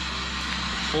get off?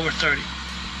 4:30.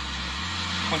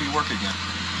 When do you work again?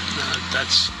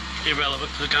 That's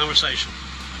irrelevant to the conversation.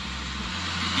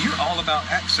 You're all about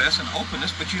access and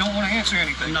openness, but you don't want to answer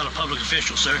anything. I'm not a public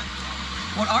official, sir.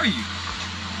 What are you?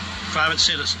 Private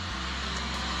citizen.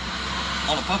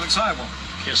 On a public sidewalk?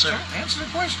 Yes, sir. So answer the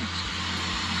questions.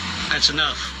 That's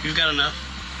enough. You've got enough.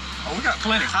 Oh, we got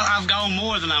plenty. I've gone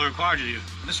more than I'm required to do.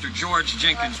 Mr. George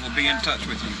Jenkins will be in touch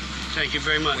with you. Thank you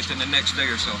very much. Within the next day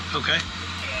or so. Okay.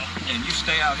 And you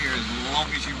stay out here as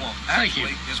long as you want. Thank you.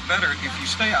 Actually, it's better if you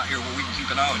stay out here where we can keep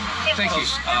an eye on you. Thank you.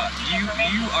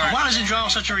 You are... Why does it draw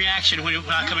such a reaction when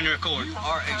I come in to record? You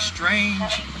are a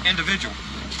strange individual.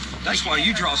 That's why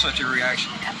you draw such a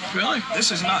reaction. Really? This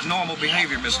is not normal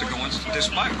behavior, Mr. Goins,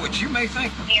 despite what you may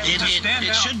think.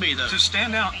 It should be, though. To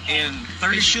stand out in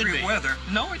 30-degree weather.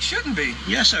 No, it shouldn't be.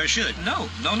 Yes, sir, it should. No.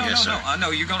 Yes, sir. I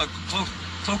know you're going to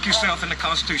cloak yourself in the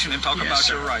Constitution and talk about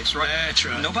your rights, right? That's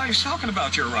right. Nobody's talking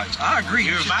about your rights. I agree.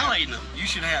 You're violating them. You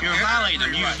should have You're violating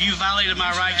them. You violated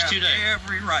my rights today.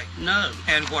 Every right. No.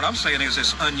 And what I'm saying is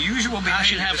this unusual behavior. I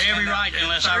should have every right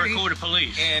unless I record the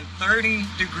police. And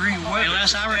 30-degree weather.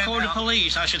 Unless I record the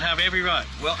police, I should have every right.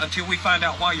 Well, until we find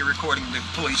out why you're recording the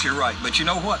police, you're right. But you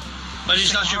know what? But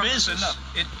it's not your business.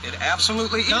 It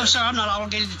absolutely is. No, sir, I'm not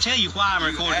obligated to tell you why I'm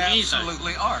recording anything. You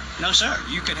absolutely are. No, sir.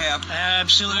 You can have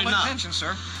absolutely full not. attention,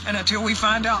 sir. And until we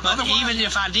find out but otherwise. Even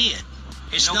if I did,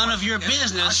 It's none of your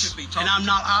business, and I'm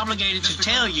not obligated to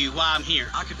tell you why I'm here.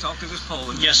 I could talk to this pole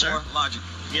and Yes, sir. more logic.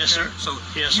 Yes, Okay? sir. So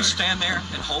Yes, you sir. stand there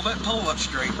and hold that pole up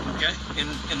straight. Okay.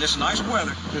 In this nice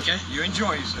weather. Okay. You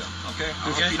enjoy yourself. Okay. I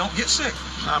Okay. hope you don't get sick.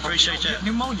 I appreciate Get that.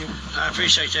 pneumonia. I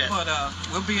appreciate that. But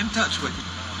we'll be in touch with you.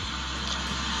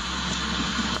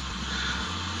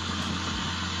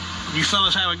 You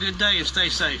fellas have a good day and stay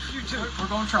safe. You too. We're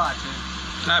gonna try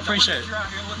to. I appreciate it. You're out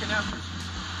here looking after us.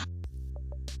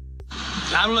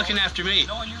 I'm looking after me.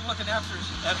 Knowing you're looking after us,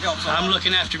 that helps. I'm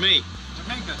looking after me.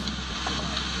 Tamika,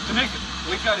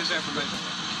 we've got his information.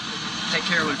 Take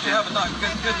care, Lieutenant. You have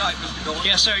a good night, Mr. Gold.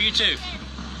 Yes, sir. You too.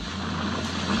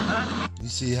 You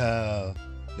see how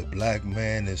the black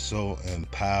man is so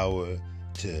empowered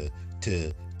to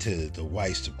the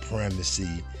white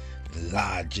supremacy,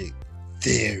 logic,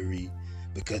 theory,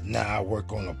 because now I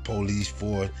work on a police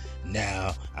force.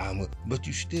 Now but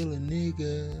you still a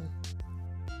nigga.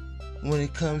 When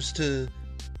it comes to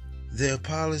their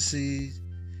policies,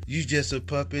 you just a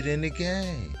puppet in the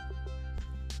game.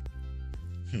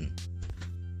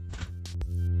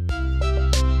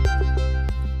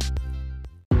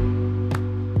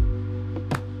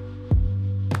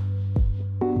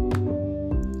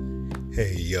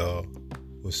 Hey y'all,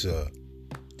 what's up?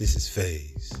 This is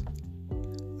FaZe.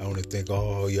 I want to thank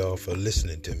all y'all for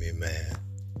listening to me, man.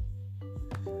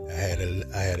 I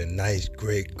had a nice,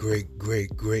 great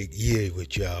year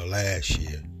with y'all last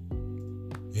year.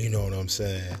 You know what I'm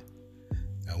saying?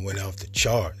 I went off the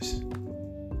charts.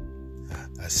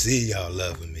 I see y'all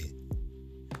loving me.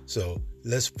 So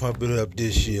let's pump it up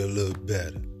this year a little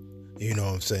better. You know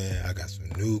what I'm saying? I got some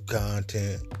new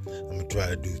content. I'm going to try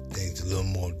to do things a little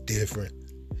more different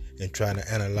and try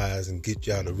to analyze and get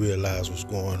y'all to realize what's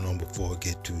going on before it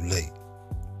get too late.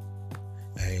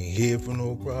 I ain't here for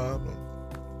no problem.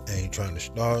 I ain't trying to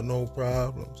start no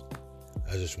problems.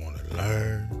 I just want to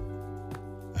learn.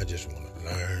 I just want to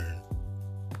learn.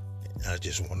 I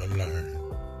just want to learn.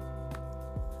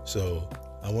 So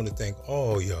I want to thank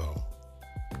all y'all.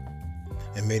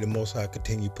 And may the Most High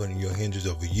continue putting your hinges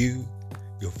over you,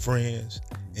 your friends,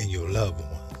 and your loved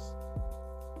ones.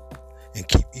 And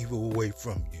keep evil away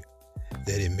from you,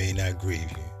 that it may not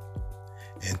grieve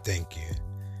you. And thank you.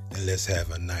 And let's have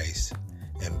a nice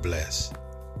and blessed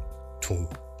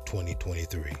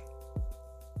 2023.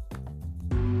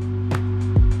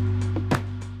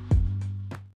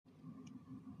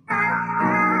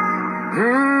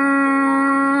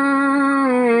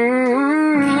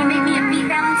 Can you make me a beat,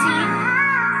 Valentine?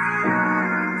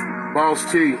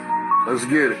 Boss T, let's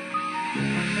get it.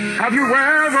 Have you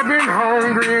ever been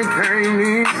hungry and can't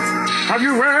eat? Have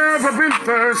you ever been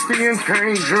thirsty and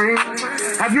can't drink?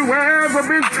 Have you ever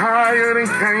been tired and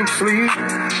can't sleep?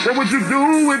 What would you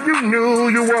do if you knew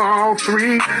you were all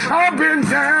three? I've been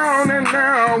down and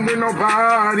down when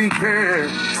nobody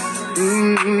cares.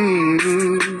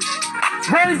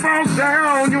 Rain falls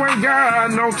down, you ain't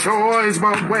got no choice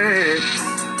but wait.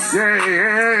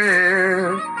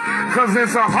 Yeah. Cause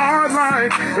it's a hard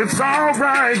life, it's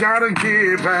alright, gotta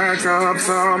get back up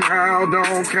somehow,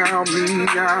 don't count me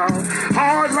out.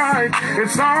 Hard life,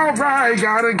 it's alright,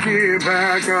 gotta get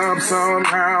back up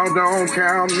somehow, don't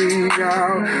count me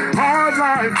out. Hard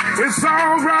life, it's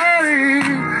alright,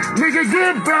 nigga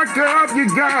get back up, you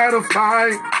gotta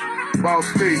fight. Boss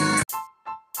T.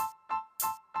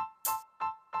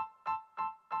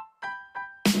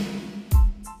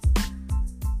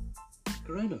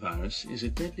 Coronavirus is a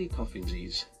deadly coughing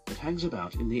disease that hangs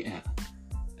about in the air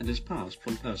and is passed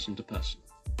from person to person.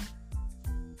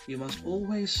 You must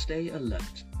always stay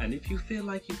alert, and if you feel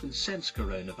like you can sense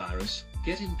coronavirus,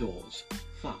 get indoors,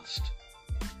 fast.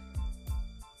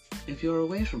 If you're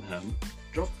away from home,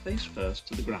 drop face first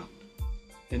to the ground.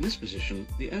 In this position,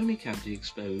 the only cavity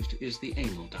exposed is the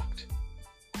anal duct,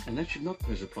 and that should not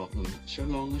pose a problem so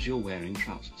long as you're wearing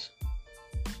trousers.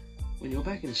 When you're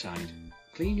back inside,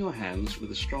 clean your hands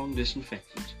with a strong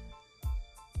disinfectant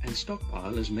and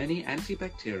stockpile as many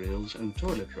antibacterials and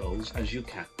toilet rolls as you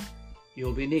can.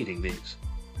 You'll be needing these.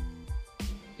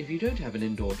 If you don't have an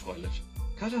indoor toilet,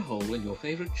 cut a hole in your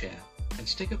favorite chair and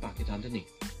stick a bucket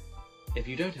underneath. If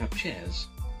you don't have chairs,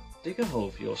 dig a hole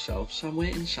for yourself somewhere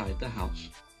inside the house.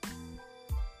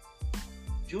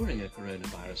 During a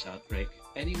coronavirus outbreak,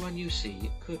 anyone you see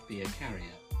could be a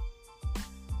carrier.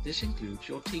 This includes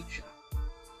your teacher,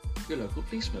 your local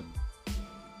policeman,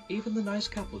 even the nice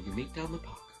couple you meet down the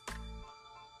park.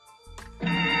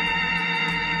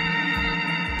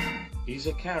 He's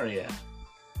a carrier.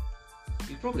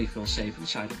 You probably feel safe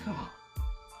inside a car,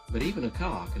 but even a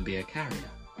car can be a carrier.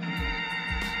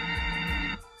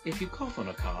 If you cough on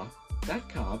a car, that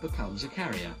car becomes a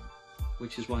carrier.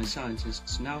 which is why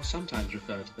scientists now sometimes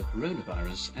refer to the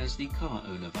coronavirus as the car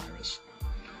owner virus.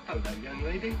 Hello, young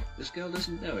lady. This girl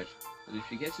doesn't know it, but if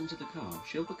she gets into the car,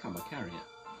 she'll become a carrier.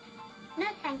 No,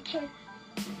 thank you.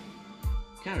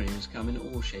 Carriers come in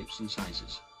all shapes and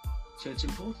sizes, so it's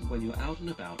important when you're out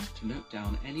and about to note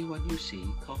down anyone you see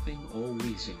coughing or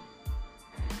wheezing.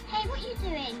 Hey, what are you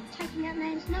doing? Taking that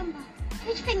man's number.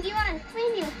 Who do you think you are, a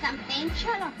sweeney or something?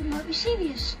 Shut up, it might be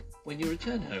serious. When you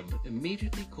return home,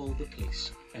 immediately call the police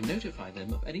and notify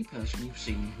them of any person you've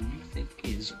seen who you think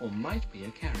is or might be a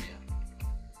carrier.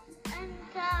 And,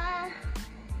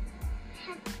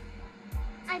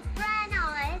 had brown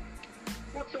eyes.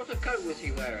 What sort of coat was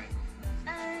he wearing?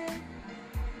 I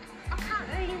can't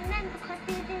really remember because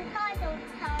he was inside all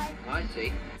the time. I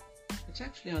see. It's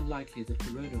actually unlikely that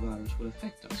coronavirus will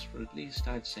affect us for at least,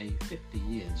 I'd say, 50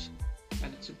 years.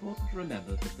 And it's important to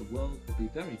remember that the world will be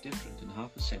very different in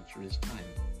half a century's time.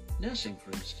 Nursing,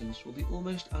 for instance, will be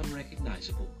almost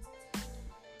unrecognizable.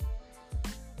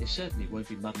 They certainly won't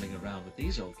be muddling around with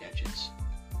these old gadgets.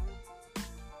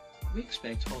 We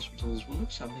expect hospitals will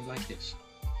look something like this.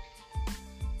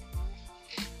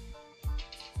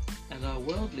 And our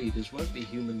world leaders won't be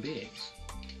human beings.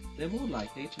 They're more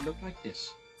likely to look like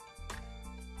this.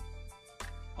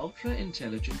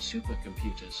 Ultra-intelligent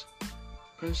supercomputers,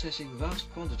 processing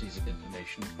vast quantities of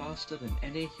information faster than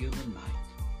any human mind.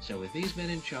 So with these men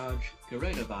in charge,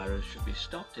 coronavirus should be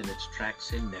stopped in its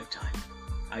tracks in no time.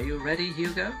 Are you ready,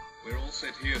 Hugo? We're all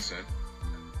set here, sir.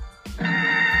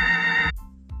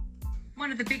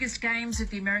 One of the biggest games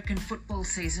of the American football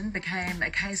season became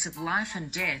a case of life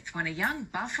and death when a young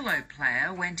Buffalo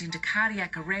player went into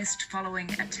cardiac arrest following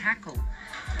a tackle.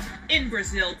 In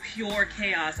Brazil, pure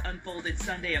chaos unfolded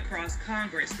Sunday across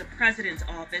Congress, the president's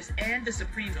office, and the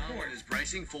Supreme Court. Darwin is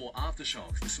bracing for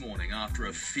aftershocks this morning after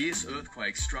a fierce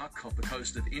earthquake struck off the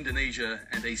coast of Indonesia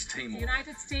and East Timor. The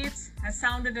United States has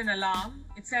sounded an alarm.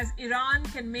 It says Iran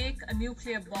can make a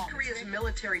nuclear bomb. Korea's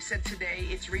military said today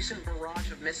its recent barrage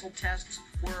of missile tests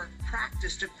were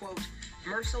practice to, quote,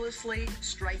 mercilessly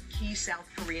strike key South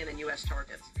Korean and U.S.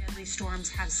 targets. Deadly storms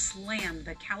have slammed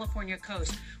the California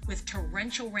coast with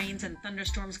torrential rains and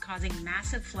thunderstorms causing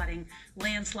massive flooding,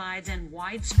 landslides, and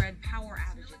widespread power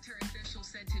outages. Military officials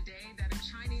said today that a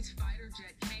Chinese fighter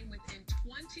jet came within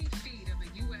 20 feet of a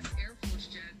U.S. Air Force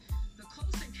jet. The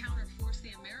close encounter forced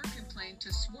the American plane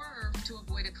to swerve to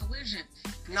avoid a collision.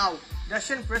 Now,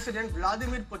 Russian President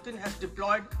Vladimir Putin has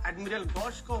deployed Admiral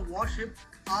Gorshkov warship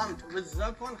armed with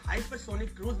Zircon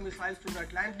hypersonic cruise missiles to the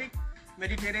Atlantic,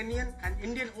 Mediterranean and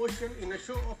Indian Ocean in a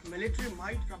show of military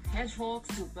might. From hedgehogs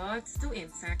to birds to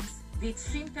insects, the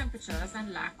extreme temperatures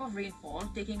and lack of rainfall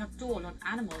taking a toll on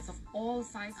animals of all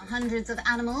sizes. Hundreds of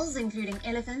animals, including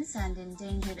elephants and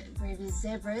endangered gravy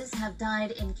zebras, have died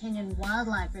in Kenyan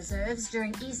wildlife reserves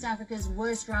during East Africa's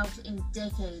worst drought in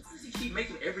decades. Why does he keep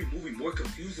making every movie more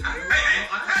confusing? Hey,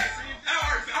 all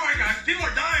right, guys. People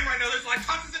are dying right now. There's like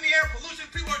toxins in the air, pollution.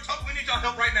 People are choking. We need y'all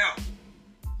help right now.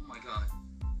 Oh my God.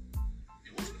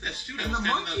 It wasn't that shooting. And the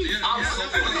monkey. What are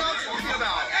y'all talking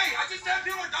about? Hey, I just said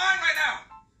people are dying right now.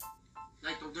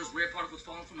 Like there's rare particles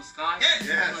falling from the sky? Yes.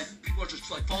 And like people are just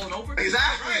like falling over?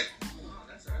 Exactly. Oh,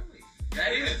 that's early. Yeah,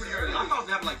 it is pretty early. I thought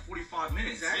it happened like 45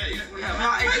 minutes. Exactly. Yeah.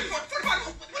 Hey, 45,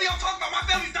 what are y'all talking about? My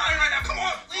family's dying right now. Come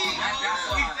on, please. That's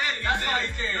why he said it. That's why he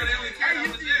cares. They only care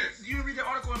about the years. You read the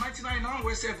article in 1999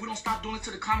 where it said if we don't stop doing it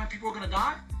to the climate, people are going to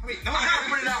die? I mean, no, I'm not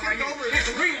putting it out right here.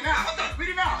 Read it now. Read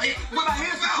it now. What about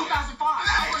his from 2005?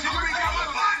 What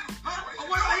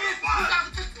about his from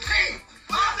 2015?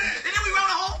 And then we wrote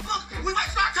a whole book. We might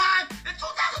start time in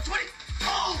 2020.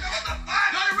 Oh, what the fuck?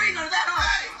 You didn't read none of that,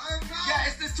 huh? Yeah,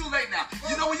 it's too late now.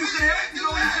 You know when you could have? You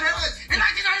know when you could have? In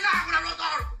 1999 when I wrote the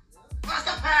article. What's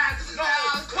the past? No,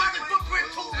 carbon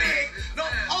footprint too big. No,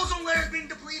 ozone layers being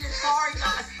depleted. Sorry,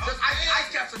 guys.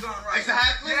 Ice caps are gone, right?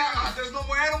 Exactly. Yeah, there's no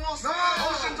more animals. No.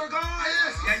 Oceans are gone.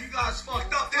 Yes. Yeah, you guys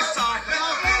fucked up this time.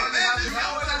 You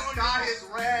know the sky is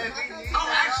red. Oh,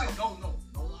 actually, no.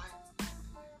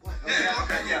 Yeah,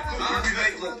 okay,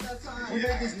 We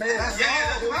made these masks.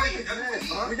 Yeah,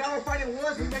 When y'all were fighting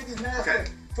wars, we made these masks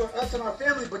for us and our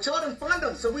family, but y'all didn't fund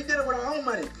them, so we did it with our own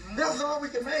money. This is all we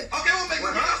can make. Okay,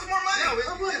 we'll give us some more money.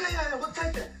 Yeah, we'll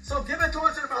take that. So give it to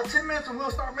us in about 10 minutes and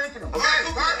we'll start making them.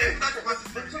 Okay,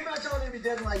 Too much y'all need to be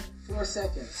dead in like 4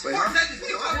 seconds. 4 seconds?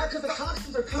 Yeah, because the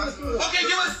toxins are coming through. Okay,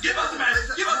 give us the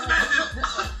mask. Give us the mask.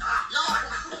 Come on.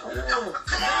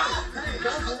 Hey,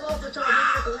 don't for real, but y'all making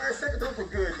it at the last second. Don't for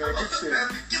good, man. Good shit.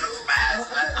 Give us the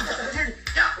mask. I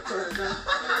got the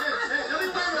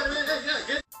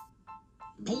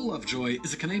Paul Love Lovejoy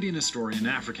is a Canadian historian in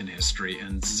African history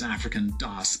and African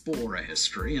diaspora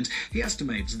history, and he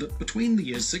estimates that between the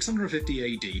years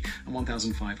 650 AD and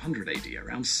 1500 AD,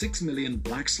 around 6 million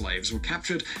black slaves were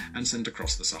captured and sent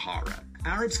across the Sahara.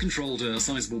 Arabs controlled a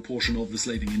sizable portion of the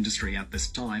slaving industry at this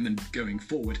time, and going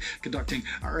forward, conducting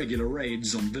regular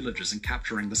raids on villages and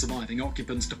capturing the surviving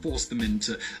occupants to force them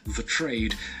into the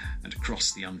trade and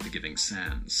across the unforgiving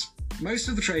sands. Most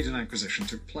of the trade and acquisition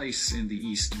took place in the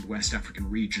East and West African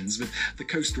regions, with the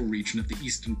coastal region of the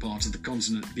eastern part of the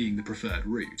continent being the preferred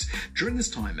route. During this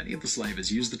time, many of the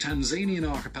slavers used the Tanzanian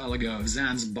archipelago of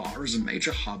Zanzibar as a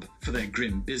major hub for their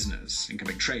grim business.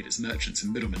 Incoming traders, merchants,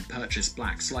 and middlemen purchased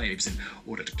black slaves in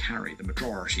order to carry the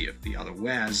majority of the other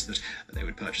wares that they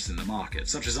would purchase in the market,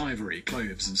 such as ivory,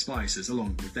 cloves, and spices,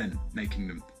 along with then making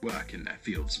them work in their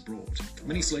fields abroad.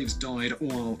 Many slaves died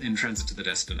while in transit to their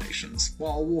destinations.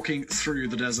 While walking through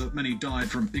the desert, many died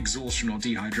from exhaustion or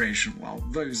dehydration, while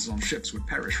those on ships would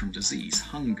perish from disease,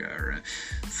 hunger,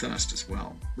 thirst as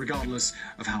well. Regardless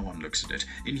of how one looks at it,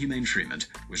 inhumane treatment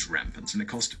was rampant, and it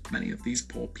cost many of these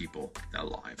poor people their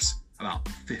lives. About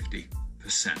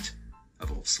 50%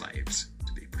 of all slaves,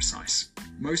 to be precise.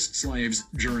 Most slaves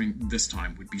during this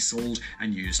time would be sold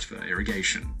and used for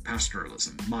irrigation,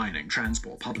 pastoralism, mining,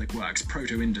 transport, public works,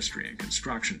 proto-industry, and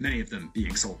construction, many of them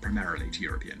being sold primarily to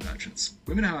European merchants.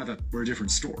 Women, however, were a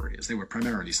different story, as they were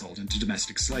primarily sold into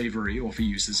domestic slavery or for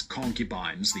use as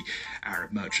concubines, the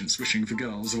Arab merchants wishing for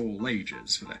girls of all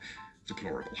ages for their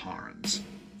deplorable harems.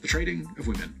 The trading of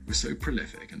women was so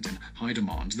prolific and in high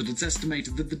demand that it's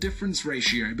estimated that the difference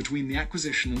ratio between the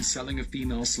acquisition and selling of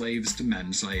female slaves to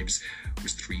men slaves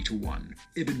was 3-to-1.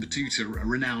 Ibn Battuta, a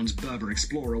renowned Berber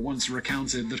explorer, once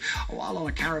recounted that while on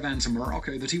a caravan to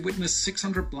Morocco that he witnessed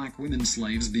 600 black women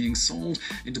slaves being sold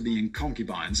into being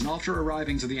concubines, and after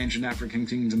arriving to the ancient African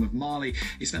kingdom of Mali,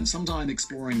 he spent some time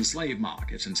exploring the slave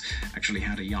market and actually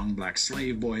had a young black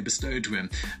slave boy bestowed to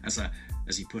him as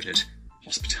he put it,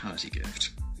 hospitality gift.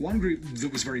 One group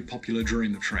that was very popular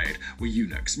during the trade were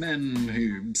eunuchs, men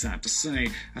who, sad to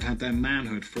say, had had their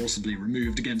manhood forcibly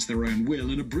removed against their own will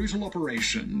in a brutal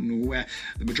operation where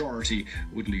the majority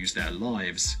would lose their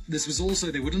lives. This was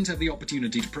also they wouldn't have the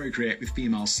opportunity to procreate with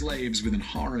female slaves within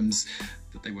harems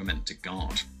that they were meant to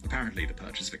guard. Apparently, the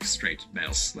purchase of a castrated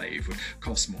male slave would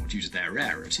cost more due to their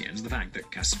rarity and the fact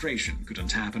that castration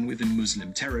couldn't happen within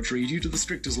Muslim territory due to the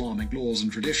strict Islamic laws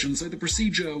and traditions, so the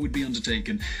procedure would be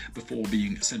undertaken before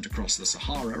being sent across the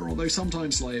Sahara, although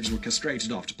sometimes slaves were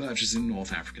castrated after purchase in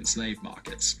North African slave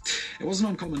markets. It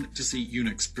wasn't uncommon to see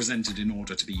eunuchs presented in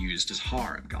order to be used as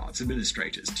harem guards,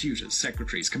 administrators, tutors,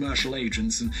 secretaries, commercial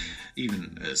agents, and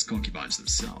even as concubines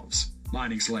themselves.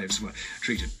 Mining slaves were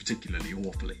treated particularly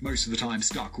awfully, most of the time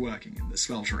stuck working in the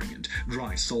sweltering and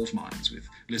dry salt mines with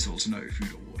little to no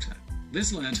food or water.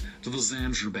 This led to the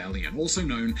Zanj Rebellion, also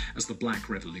known as the Black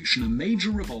Revolution, a major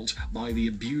revolt by the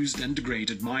abused and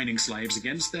degraded mining slaves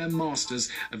against their masters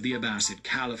of the Abbasid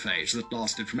Caliphate that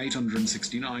lasted from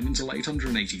 869 until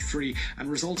 883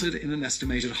 and resulted in an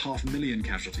estimated 500,000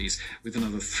 casualties, with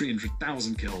another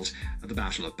 300,000 killed at the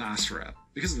Battle of Basra.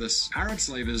 Because of this, Arab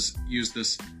slavers used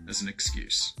this as an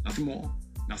excuse, nothing more,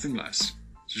 nothing less,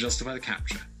 to justify the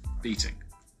capture, beating,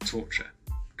 torture,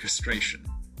 castration,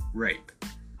 rape,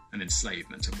 and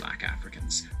enslavement of black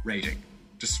Africans, raiding,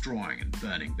 destroying and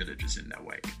burning villages in their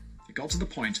wake. It got to the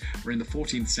point where in the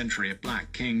 14th century a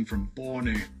black king from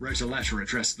Bornu wrote a letter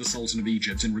addressed to the Sultan of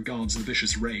Egypt in regards to the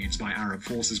vicious raids by Arab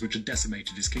forces which had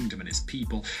decimated his kingdom and his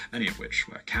people, many of which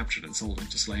were captured and sold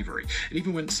into slavery. It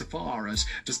even went so far as,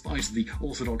 despite the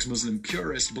orthodox Muslim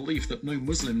purist belief that no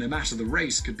Muslim, no matter the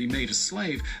race, could be made a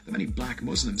slave, that many black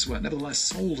Muslims were nevertheless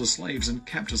sold as slaves and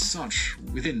kept as such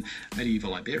within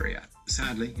medieval Iberia.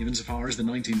 Sadly, even so far as the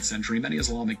 19th century, many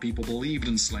Islamic people believed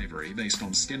in slavery based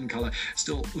on skin colour,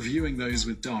 still viewing those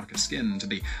with darker skin to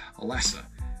be lesser,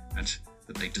 and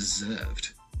that they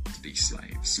deserved to be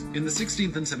slaves. In the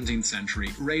 16th and 17th century,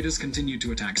 raiders continued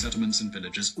to attack settlements and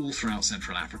villages all throughout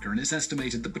Central Africa, and it's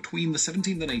estimated that between the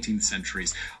 17th and 18th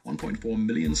centuries, 1.4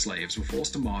 million slaves were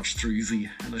forced to march through the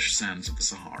hellish sands of the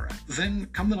Sahara. Then,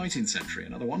 come the 19th century,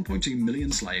 another 1.2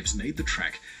 million slaves made the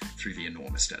trek through the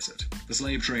enormous desert. The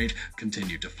slave trade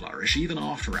continued to flourish even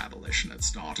after abolition had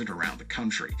started around the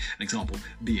country, an example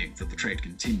being that the trade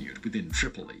continued within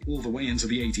Tripoli all the way into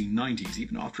the 1890s,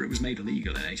 even after it was made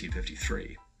illegal in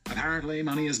 1853. Apparently,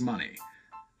 money is money,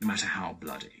 no matter how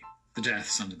bloody. The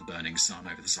deaths under the burning sun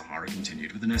over the Sahara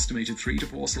continued, with an estimated 3 to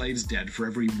 4 slaves dead for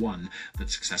every one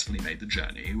that successfully made the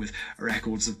journey, with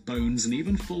records of bones and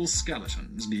even full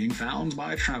skeletons being found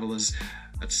by travellers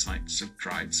at sites of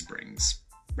dried springs.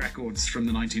 Records from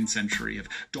the 19th century have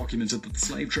documented that the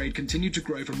slave trade continued to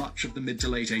grow for much of the mid to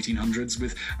late 1800s,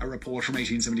 with a report from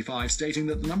 1875 stating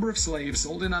that the number of slaves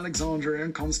sold in Alexandria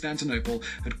and Constantinople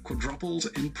had quadrupled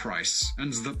in price,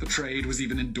 and that the trade was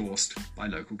even endorsed by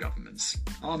local governments.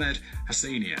 Ahmed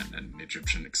Hassanian, an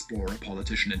Egyptian explorer,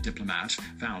 politician and diplomat,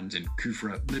 found in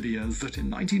Kufra, Libya, that in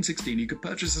 1916 he could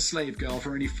purchase a slave girl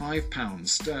for only £5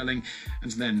 sterling,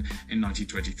 and then in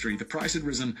 1923 the price had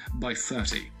risen by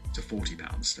 30 to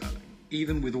 £40 sterling.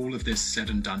 Even with all of this said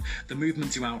and done, the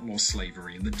movement to outlaw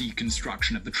slavery and the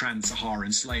deconstruction of the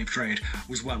trans-Saharan slave trade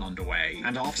was well underway,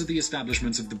 and after the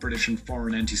establishment of the British and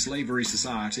Foreign Anti-Slavery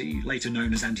Society, later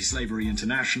known as Anti-Slavery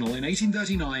International, in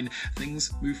 1839,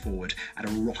 things moved forward at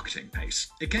a rocketing pace.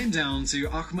 It came down to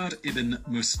Ahmad ibn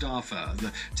Mustafa,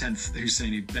 the 10th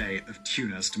Husseini Bey of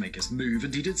Tunis, to make his move,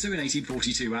 and he did so in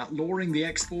 1842, outlawing the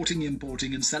exporting,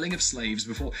 importing and selling of slaves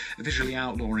before officially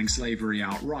outlawing slavery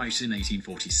outright in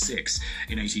 1846.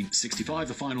 In 1865,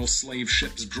 the final slave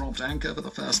ships dropped anchor for the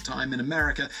first time in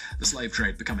America, the slave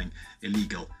trade becoming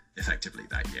illegal effectively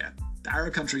that year. The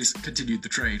Arab countries continued the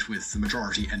trade, with the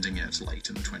majority ending it late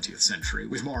in the 20th century,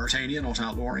 with Mauritania not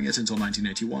outlawing it until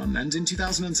 1981, and in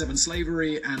 2007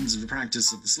 slavery and the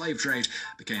practice of the slave trade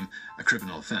became a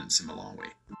criminal offence in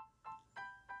Malawi.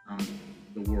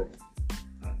 The world.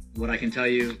 What I can tell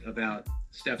you about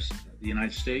steps the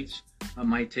United States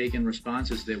might take in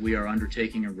response is that we are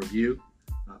undertaking a review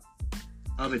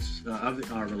of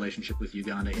our relationship with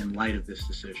Uganda in light of this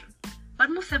decision. But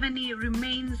Museveni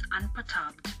remains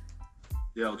unperturbed.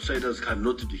 The outsiders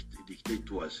cannot dictate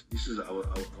to us. This is our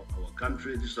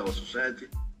country, this is our society,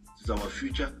 this is our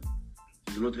future.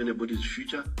 It is not anybody's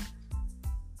future.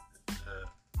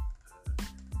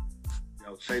 The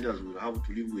outsiders will have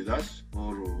to live with us,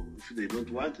 or if they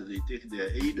don't want, they take their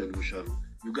aid and we shall.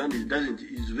 Uganda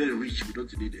is very rich, we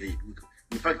don't need aid.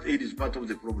 In fact, aid is part of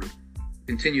the problem.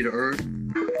 Continue to urge.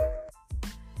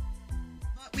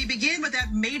 We begin with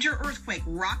that major earthquake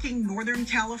rocking Northern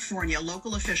California.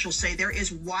 Local officials say there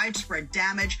is widespread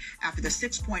damage after the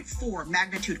 6.4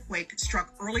 magnitude quake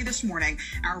struck early this morning.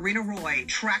 Our Rena Roy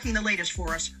tracking the latest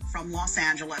for us from Los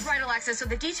Angeles. Right, Alexa. So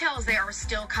the details there are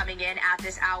still coming in at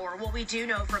this hour. What we do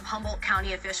know from Humboldt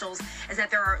County officials is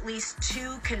that there are at least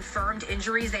 2 confirmed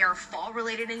injuries. They are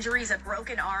fall-related injuries, a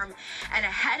broken arm and a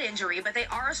head injury. But they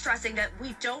are stressing that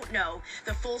we don't know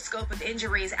the full scope of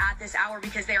injuries at this hour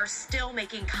because they are still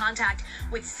making contact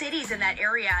with cities in that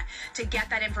area to get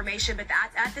that information. But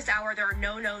at this hour, there are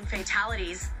no known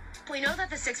fatalities. We know that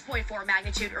the 6.4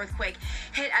 magnitude earthquake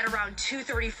hit at around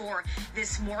 2:34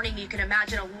 this morning. You can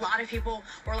imagine a lot of people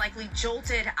were likely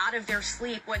jolted out of their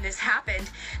sleep when this happened.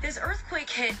 This earthquake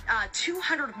hit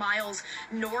 200 miles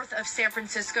north of San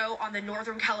Francisco on the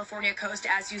Northern California coast,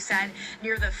 as you said,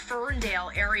 near the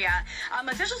Ferndale area.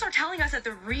 Officials are telling us that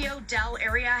the Rio Dell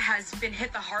area has been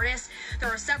hit the hardest. There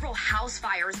are several house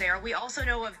fires there. We also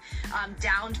know of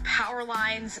downed power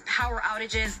lines, power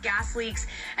outages, gas leaks,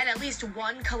 and at least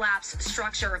one collapsed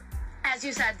structure. As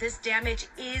you said, this damage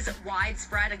is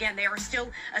widespread. Again, they are still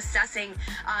assessing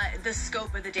the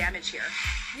scope of the damage here.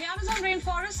 The Amazon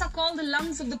rainforests are called the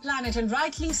lungs of the planet, and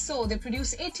rightly so. They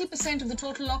produce 80% of the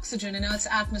total oxygen in Earth's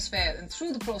atmosphere, and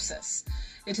through the process,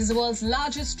 it is the world's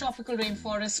largest tropical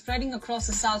rainforest, spreading across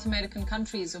the South American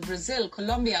countries of Brazil,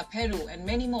 Colombia, Peru, and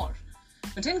many more.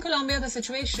 But in Colombia, the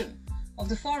situation of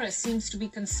the forest seems to be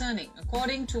concerning.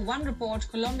 According to one report,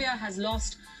 Colombia has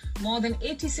lost more than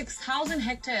 86,000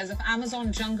 hectares of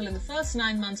Amazon jungle in the first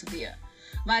 9 months of the year,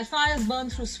 while fires burn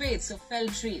through swathes of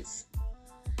felled trees.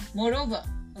 Moreover,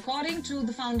 according to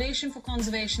the Foundation for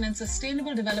Conservation and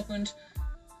Sustainable Development,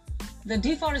 the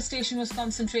deforestation was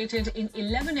concentrated in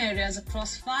 11 areas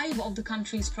across 5 of the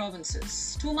country's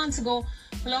provinces. 2 months ago,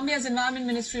 Colombia's Environment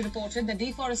Ministry reported that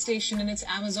deforestation in its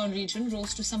Amazon region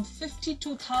rose to some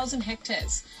 52,000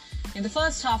 hectares in the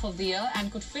first half of the year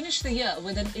and could finish the year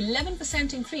with an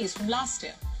 11% increase from last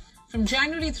year. From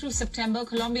January through September,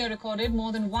 Colombia recorded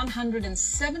more than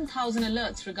 107,000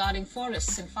 alerts regarding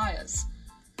forests and fires,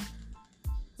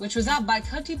 which was up by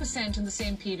 30% in the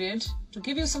same period. To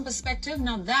give you some perspective,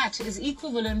 now that is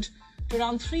equivalent to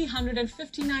around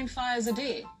 359 fires a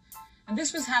day. And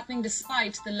this was happening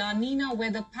despite the La Nina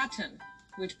weather pattern,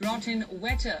 which brought in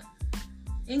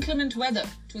inclement weather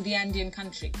to the Andean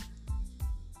country.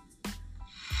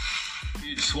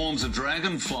 Huge swarms of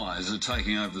dragonflies are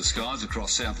taking over the skies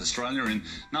across South Australia in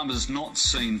numbers not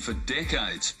seen for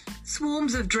decades.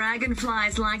 Swarms of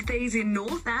dragonflies like these in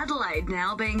North Adelaide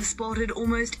now being spotted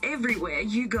almost everywhere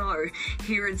you go.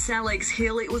 Here at Salix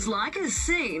Hill, it was like a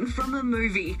scene from a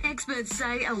movie. Experts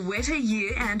say a wetter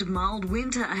year and mild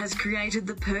winter has created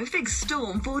the perfect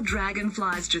storm for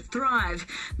dragonflies to thrive.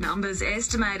 Numbers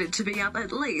estimated to be up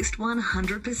at least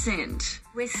 100%.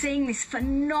 We're seeing this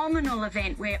phenomenal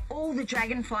event where all the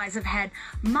dragonflies have had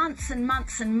months and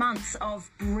months and months of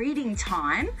breeding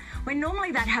time, when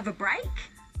normally they'd have a break.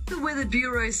 The Weather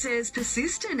Bureau says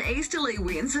persistent easterly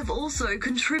winds have also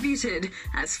contributed,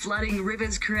 as flooding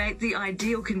rivers create the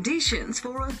ideal conditions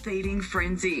for a feeding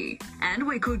frenzy. And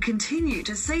we could continue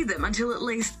to see them until at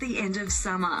least the end of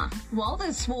summer. While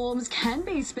the swarms can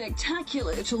be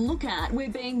spectacular to look at, we're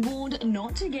being warned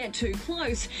not to get too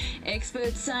close.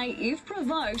 Experts say if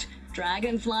provoked,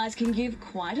 dragonflies can give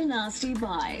quite a nasty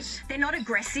bite. They're not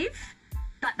aggressive,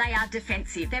 but they are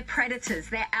defensive. They're predators.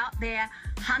 They're out there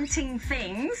hunting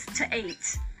things to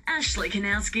eat. Ashley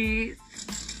Kanowski,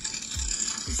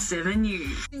 7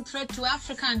 News. Threat to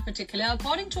Africa in particular.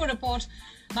 According to a report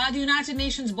by the United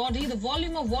Nations body, the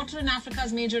volume of water in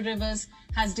Africa's major rivers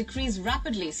has decreased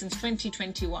rapidly since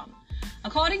 2021.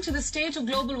 According to the State of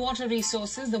Global Water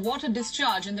Resources, the water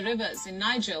discharge in the rivers in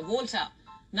Niger, Volta,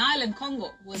 Nile and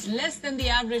Congo was less than the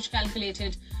average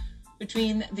calculated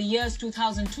between the years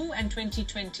 2002 and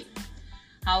 2020.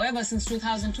 However, since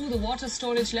 2002, the water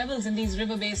storage levels in these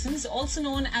river basins, also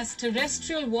known as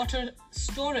terrestrial water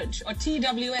storage or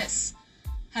TWS,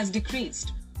 has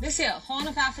decreased. This year, Horn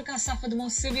of Africa suffered the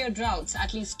most severe droughts.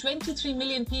 At least 23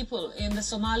 million people in the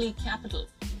Somali capital.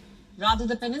 Rather,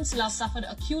 the peninsula suffered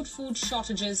acute food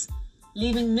shortages,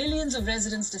 leaving millions of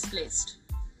residents displaced.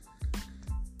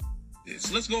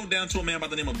 So let's go down to a man by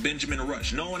the name of Benjamin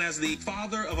Rush, known as the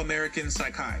father of American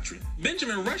psychiatry.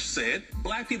 Benjamin Rush said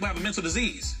black people have a mental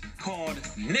disease called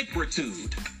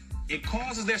negritude. It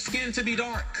causes their skin to be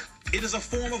dark. It is a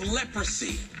form of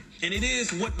leprosy, and it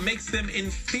is what makes them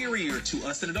inferior to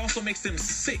us, and it also makes them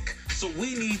sick. So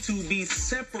we need to be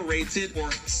separated or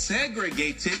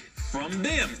segregated from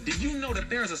them. Did you know that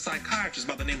there's a psychiatrist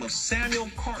by the name of Samuel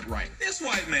Cartwright? This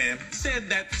white man said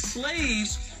that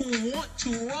slaves who want to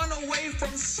run away from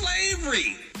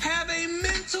slavery have a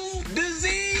mental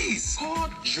disease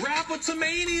called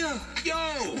drapetomania. Yo,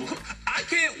 I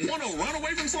can't want to run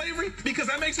away from slavery because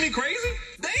that makes me crazy?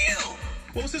 Damn!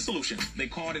 What was his solution? They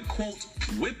called it, quote,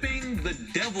 whipping the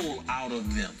devil out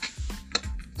of them.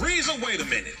 Reason, wait a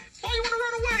minute. Why you want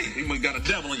to run away? You got a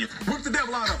devil in you. Whip the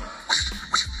devil out of him.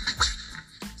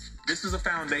 This is a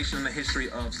foundation in the history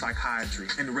of psychiatry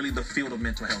and really the field of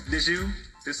mental health. This you?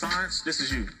 This science? This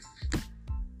is you.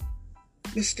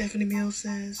 Miss Stephanie Mills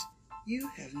says, you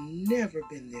have never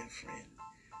been their friend.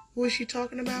 Who is she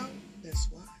talking about? That's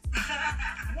why.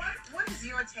 What is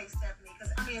your take, Stephanie?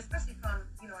 Because, I mean, especially from,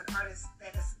 an artist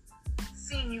that has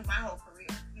seen you my whole career,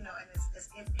 and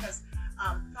has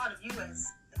thought of you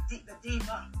as the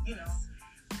diva,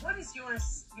 What is your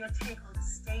take on the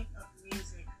state of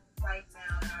music right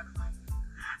now in our climate?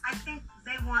 I think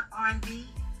they want R&B,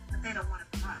 but they don't want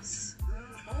it from us.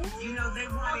 They want it.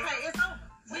 Okay, it's over.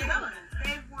 We're done.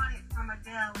 They want it from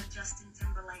Adele and Justin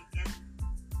Timberlake and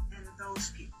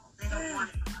those people. They don't want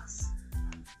it from us.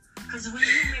 Because when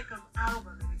you make an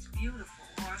album and it's beautiful,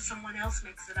 or someone else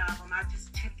makes an album,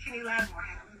 Kenny Lattimore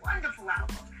had a wonderful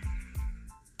album,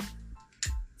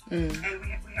 and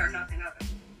we heard nothing of it.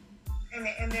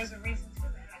 And there's a reason to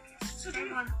that, I guess. So do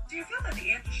you feel that the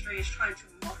industry is trying to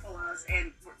muffle us,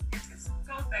 and it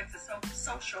goes back to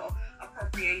social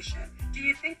appropriation? Do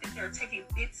you think that they're taking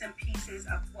bits and pieces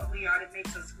of what we are that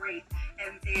makes us great,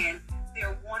 and then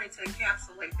they're wanting to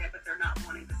encapsulate that, but they're not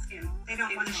wanting the skin? They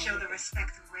don't want to show the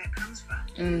respect of where it comes from.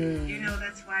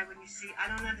 That's why when you see, I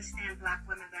don't understand black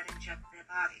women that inject their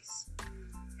bodies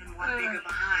and want bigger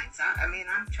behinds.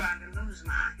 I'm trying to lose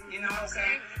mine. You know what I'm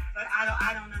saying? But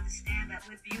I don't understand that.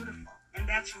 We're beautiful. And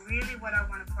that's really what I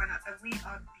want to point out, that we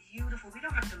are beautiful. We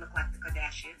don't have to look like the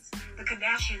Kardashians. The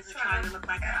Kardashians are trying to look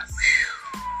like us.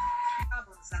 The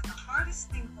problem is that the hardest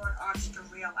thing for an artist to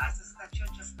realize is that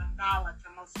you're just a dollar to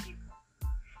most people.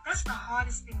 That's the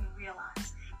hardest thing to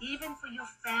realize. Even for your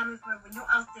family, when you're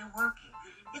out there working,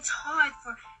 it's hard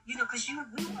for, because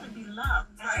we want to be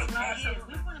loved. That's what it is.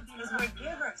 We want to be loved. We're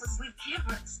givers. We're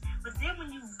givers. But then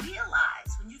when you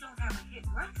realize, when you don't have a hit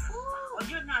record, or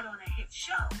you're not on a hit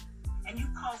show, and you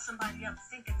call somebody up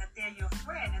thinking that they're your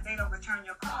friend and they don't return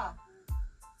your call.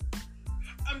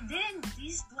 And then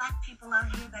these black people out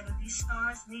here that are these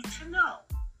stars need to know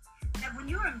that when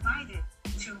you're invited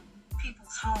to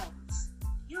people's homes,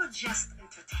 you're just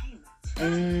entertainment.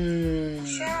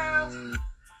 Child,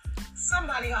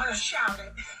 somebody ought to shout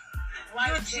it.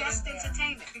 You're just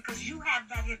entertainment because you have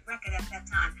that hit record at that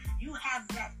time. You have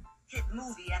that hit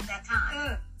movie at that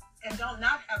time. And don't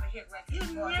not have a hit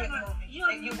record or a hit movie.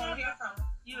 You won't hear from them.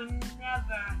 You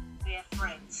never their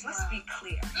friends. Let's be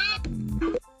clear.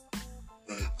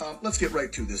 Let's get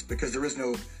right to this because there is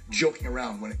no joking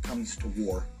around when it comes to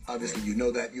war. Obviously, you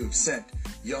know that. You have sent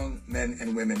young men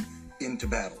and women into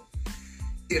battle.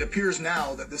 It appears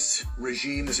now that this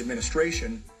regime, this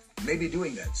administration, may be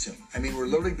doing that soon. I mean, we're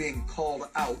literally being called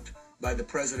out by the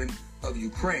president of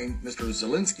Ukraine, Mr.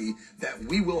 Zelensky, that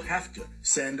we will have to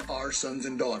send our sons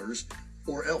and daughters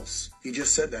or else. He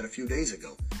just said that a few days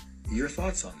ago. Your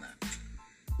thoughts on that?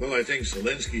 Well, I think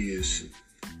Zelensky is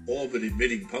all but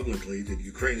admitting publicly that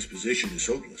Ukraine's position is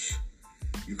hopeless.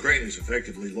 Ukraine is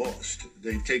effectively lost.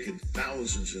 They've taken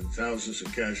thousands and thousands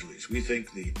of casualties. We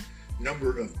think the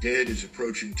number of dead is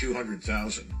approaching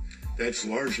 200,000. That's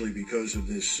largely because of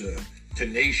this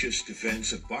tenacious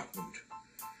defense of Bakhmut.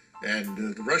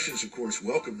 And the Russians, of course,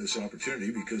 welcome this opportunity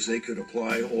because they could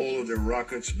apply all of their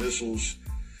rockets, missiles,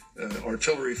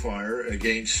 artillery fire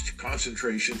against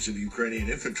concentrations of Ukrainian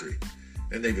infantry.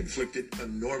 And they've inflicted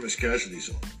enormous casualties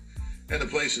on them. And the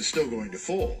place is still going to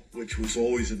fall, which was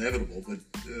always inevitable. But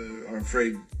I'm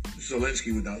afraid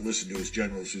Zelensky would not listen to his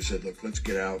generals who said, look, let's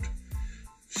get out,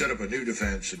 set up a new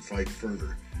defense and fight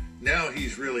further. Now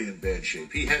he's really in bad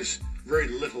shape. He has very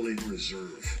little in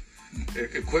reserve.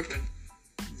 Equipment,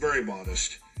 very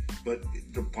modest. But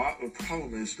the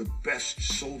problem is the best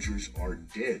soldiers are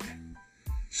dead.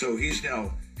 So he's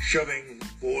now shoving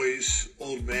boys,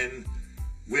 old men,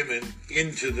 women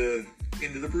into the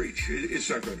breach. It's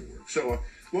not going to work. So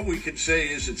what we can say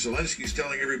is that Zelensky's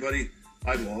telling everybody,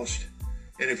 I lost.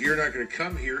 And if you're not going to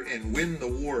come here and win the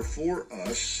war for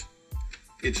us,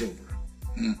 it's over.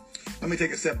 Let me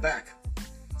take a step back.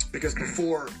 Because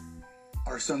before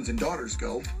our sons and daughters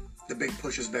go, the big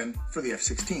push has been for the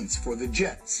F-16s, for the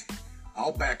jets.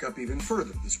 I'll back up even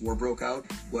further. This war broke out,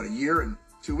 a year and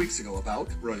 2 weeks ago about.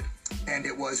 Right. And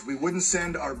it was, we wouldn't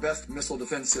send our best missile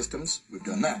defense systems. We've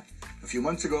done that. A few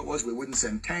months ago it was, we wouldn't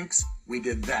send tanks. We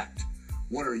did that.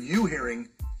 What are you hearing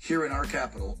here in our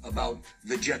capital about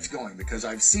the jets going? Because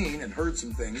I've seen and heard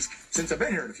some things since I've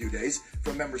been here in a few days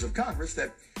from members of Congress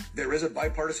that there is a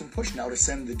bipartisan push now to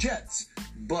send the jets.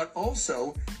 But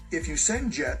also, if you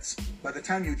send jets, by the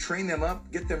time you train them up,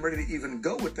 get them ready to even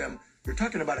go with them, you're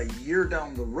talking about a year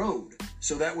down the road.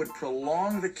 So that would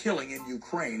prolong the killing in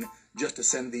Ukraine just to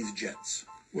send these jets.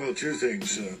 Well, two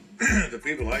things. The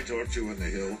people I talk to on the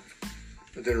Hill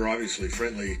that are obviously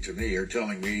friendly to me are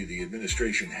telling me the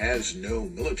administration has no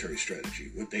military strategy.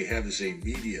 What they have is a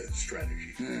media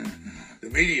strategy. The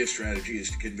media strategy is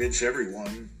to convince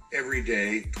everyone every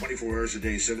day, 24 hours a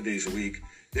day, 7 days a week,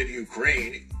 that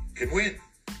Ukraine can win,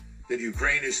 that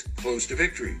Ukraine is close to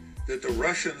victory, that the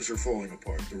Russians are falling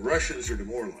apart, the Russians are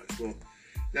demoralized. Well,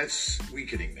 that's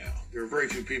weakening now. There are very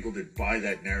few people that buy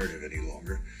that narrative any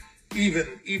longer.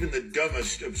 Even the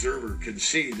dumbest observer can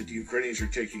see that the Ukrainians are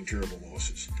taking terrible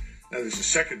losses. Now, there's a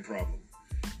second problem.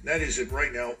 That is that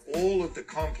right now, all of the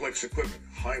complex equipment,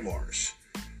 HIMARS,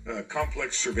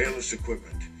 complex surveillance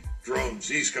equipment, drones,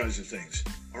 these kinds of things,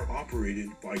 are operated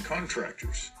by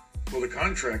contractors. Well, the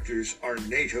contractors are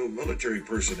NATO military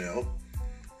personnel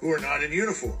who are not in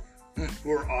uniform,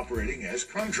 who are operating as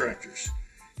contractors.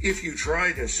 If you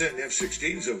try to send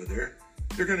F-16s over there,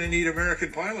 they're going to need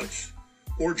American pilots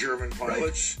or German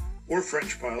pilots or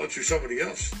French pilots or somebody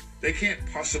else. They can't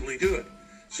possibly do it.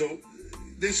 So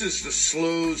this is the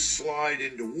slow slide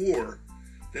into war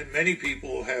that many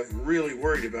people have really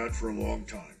worried about for a long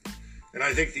time. And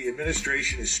I think the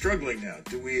administration is struggling now.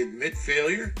 Do we admit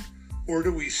failure or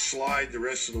do we slide the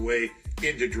rest of the way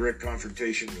into direct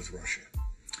confrontation with Russia?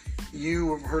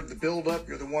 You have heard the build-up.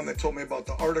 You're the one that told me about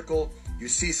the article. You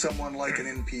see someone like an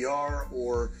NPR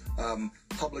or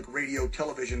public radio,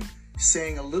 television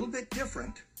saying a little bit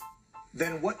different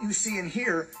than what you see and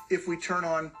hear if we turn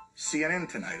on CNN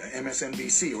tonight,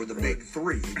 MSNBC, or the big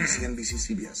three, ABC, NBC,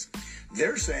 CBS.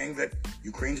 They're saying that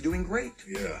Ukraine's doing great.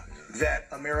 Yeah. That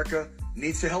America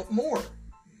needs to help more.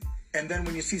 And then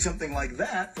when you see something like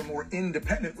that from more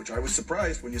independent, which I was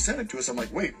surprised when you sent it to us, I'm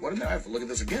like, wait, what a minute, I have to look at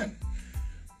this again.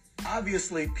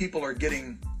 Obviously, people are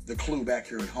getting the clue back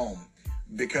here at home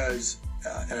because,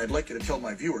 and I'd like you to tell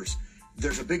my viewers,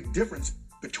 there's a big difference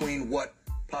between what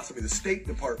possibly the State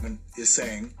Department is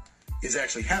saying is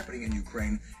actually happening in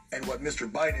Ukraine and what Mr.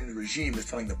 Biden and the regime is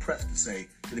telling the press to say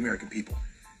to the American people.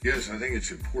 Yes, I think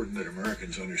it's important that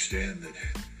Americans understand that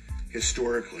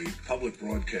historically, public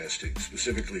broadcasting,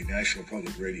 specifically National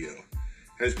Public Radio,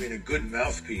 has been a good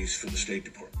mouthpiece for the State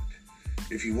Department.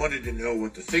 If you wanted to know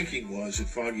what the thinking was at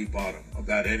Foggy Bottom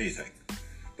about anything,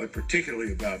 but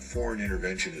particularly about foreign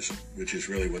interventionism, which is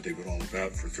really what they've been all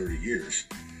about for 30 years,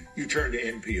 you turn to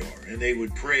NPR, and they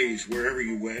would praise wherever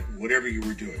you went, whatever you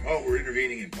were doing. Oh, we're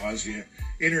intervening in Bosnia,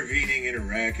 intervening in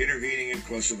Iraq, intervening in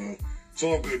Kosovo. It's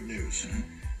all good news.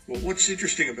 Well, what's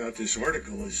interesting about this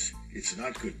article is it's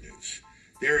not good news.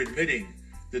 They're admitting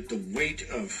that the weight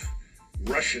of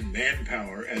Russian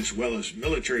manpower as well as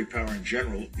military power in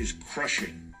general is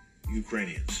crushing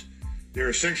Ukrainians. They're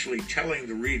essentially telling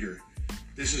the reader,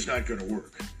 this is not going to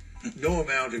work. No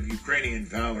amount of Ukrainian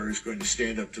valor is going to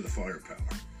stand up to the firepower.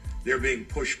 They're being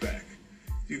pushed back.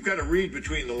 You've got to read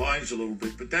between the lines a little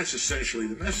bit, but that's essentially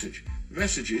the message. The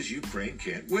message is Ukraine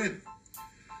can't win.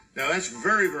 Now, that's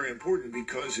very, very important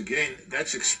because, again,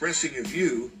 that's expressing a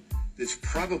view that's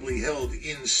probably held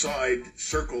inside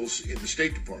circles in the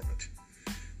State Department.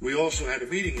 We also had a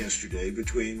meeting yesterday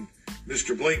between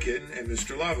Mr. Blinken and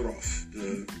Mr. Lavrov,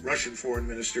 the Russian foreign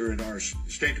minister in our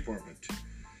State Department.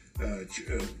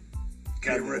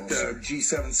 They were at the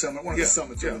G7 summit, one of the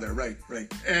summits over there, right.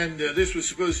 And this was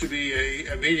supposed to be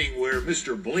a meeting where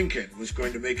Mr. Blinken was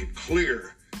going to make it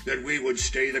clear that we would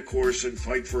stay the course and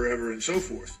fight forever and so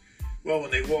forth. Well,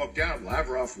 when they walked out,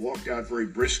 Lavrov walked out very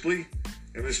briskly,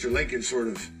 and Mr. Lincoln sort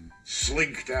of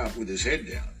slinked out with his head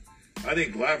down. I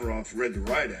think Lavrov read the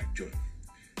riot act to him.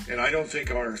 And I don't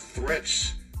think our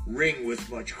threats ring with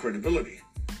much credibility.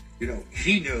 You know,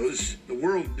 he knows, the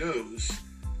world knows,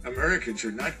 Americans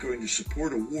are not going to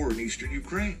support a war in eastern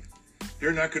Ukraine.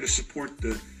 They're not going to support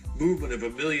the movement of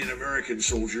 1 million American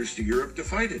soldiers to Europe to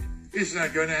fight it. It's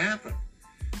not going to happen.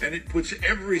 And it puts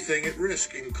everything at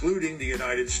risk, including the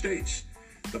United States.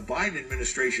 The Biden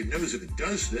administration knows if it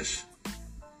does this,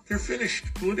 they're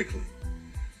finished politically.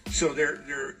 So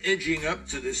they're edging up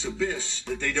to this abyss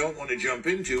that they don't want to jump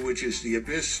into, which is the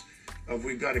abyss of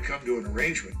we've got to come to an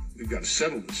arrangement. We've got to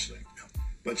settle this thing.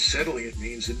 But settling it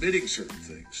means admitting certain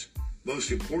things.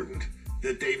 Most important,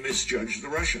 that they misjudged the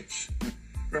Russians.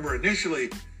 Remember, initially,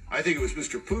 I think it was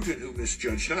Mr. Putin who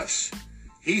misjudged us.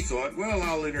 He thought, well,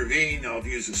 I'll intervene, I'll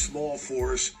use a small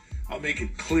force, I'll make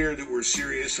it clear that we're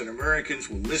serious and Americans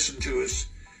will listen to us,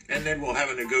 and then we'll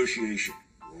have a negotiation.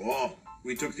 Wrong.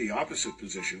 We took the opposite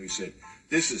position. We said,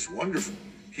 this is wonderful.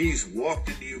 He's walked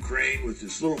into Ukraine with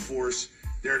this little force.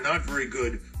 They're not very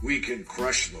good. We can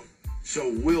crush them.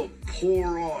 So we'll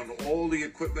pour on all the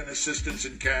equipment, assistance,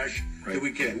 and cash that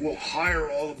we can. We'll hire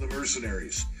all of the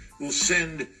mercenaries. We'll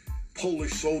send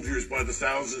Polish soldiers by the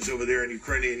thousands over there in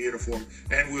Ukrainian uniform,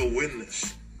 and we'll win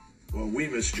this. Well, we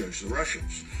misjudged the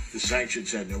Russians. The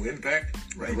sanctions had no impact.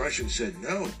 The Russians said,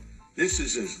 no, this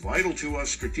is as vital to us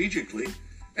strategically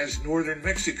as northern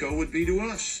Mexico would be to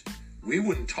us. We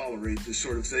wouldn't tolerate this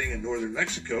sort of thing in northern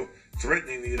Mexico,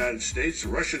 threatening the United States. The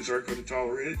Russians aren't going to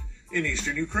tolerate it in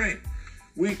eastern Ukraine.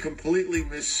 We completely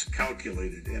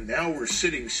miscalculated, and now we're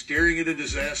sitting staring at a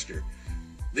disaster.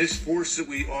 This force that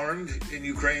we armed in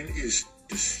Ukraine is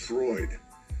destroyed.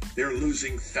 They're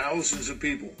losing thousands of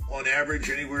people, on average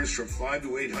anywhere from 500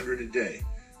 to 800 a day.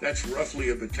 That's roughly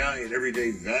a battalion every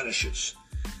day vanishes.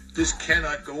 This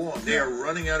cannot go on. They are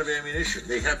running out of ammunition.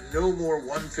 They have no more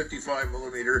 155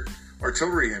 millimeter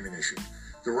artillery ammunition.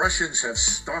 The Russians have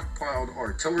stockpiled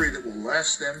artillery that will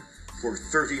last them for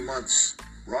 30 months.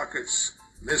 Rockets,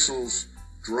 missiles,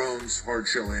 drones, hard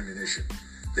shell ammunition.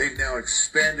 They've now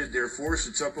expanded their force.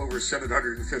 It's up over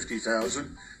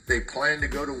 750,000. They plan to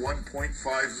go to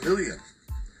 1.5 million.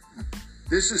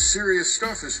 This is serious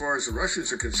stuff as far as the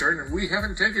Russians are concerned, and we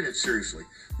haven't taken it seriously.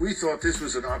 We thought this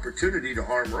was an opportunity to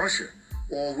harm Russia.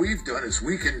 All we've done is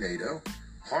weaken NATO,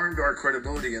 harmed our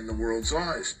credibility in the world's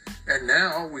eyes, and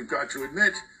now we've got to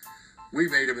admit we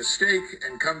made a mistake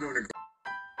and come to an agreement.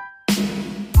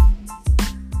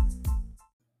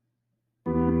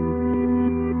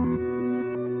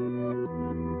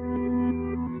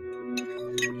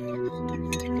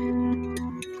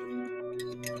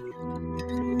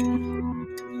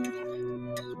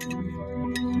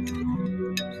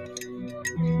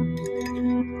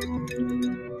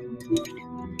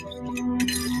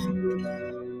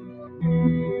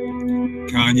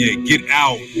 Kanye, get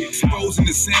out. Exposing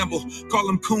the sample. Call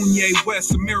him Kanye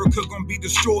West. America gonna be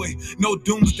destroyed. No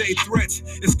doomsday threats.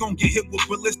 It's gonna get hit with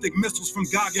ballistic missiles from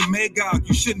Gog and Magog.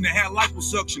 You shouldn't have had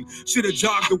liposuction. Should have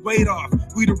jogged the weight off.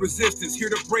 We the resistance. Hear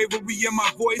the bravery in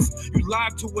my voice. You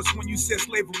lied to us when you said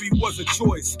slavery was a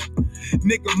choice.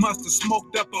 Nigga must have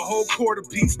smoked up a whole quarter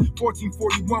piece.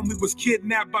 1441, we was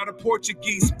kidnapped by the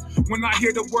Portuguese. When I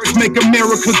hear the words, make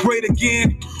America great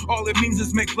again, all it means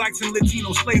is make blacks and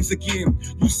Latino slaves again.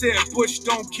 You said Bush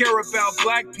don't care about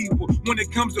black people. When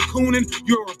it comes to cooning,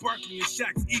 you're a Barkley and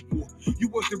Shaq's equal. You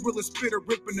was the realest spitter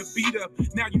ripping the beat up.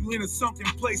 Now you in a sunken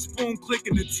place, spoon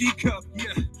clicking the teacup.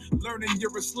 Yeah, learning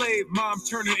you're a slave. Mom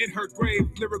turning in her grave.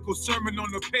 Lyrical sermon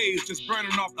on the page, just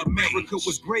burning off the America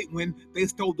was great when they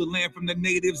stole the land from the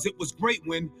natives. It was great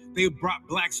when they brought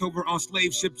blacks over on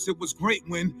slave ships. It was great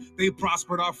when they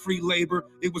prospered our free labor.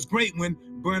 It was great when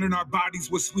burning our bodies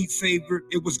was sweet savor.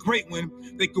 It was great when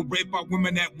they could rape our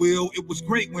women at will. It was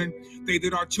great when they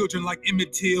did our children like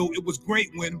Emmett Till. It was great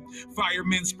when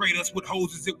firemen sprayed us with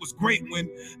hoses. It was great when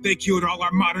they killed all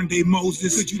our modern day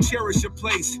Moses. Could you cherish a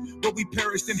place where we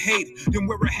perished in hate? Then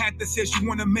wear a hat that says you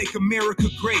want to make America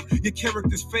great. Your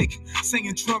character's fake,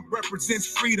 saying Trump represents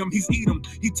freedom. He's eat 'em.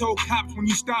 He told cops when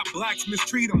you stop blacks,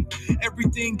 mistreat them.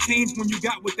 Everything changed when you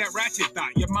got with that ratchet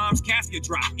thought. Your mom's casket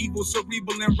dropped, evil,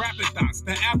 cerebral, and rapid thoughts.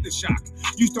 The aftershock,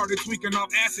 you started tweaking off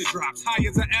acid drops, high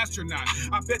as an astronaut.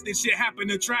 I bet this shit happened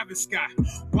to Travis Scott.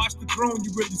 Watch the throne,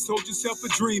 you really sold yourself a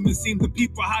dream. It seemed the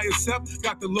people highest up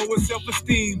got the lowest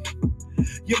self-esteem.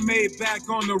 You're made back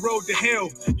on the road to hell.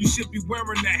 You should be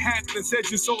wearing that hat that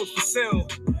says your soul is for sale.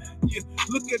 Yeah,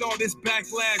 look at all this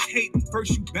backlash hate.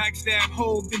 First you backstab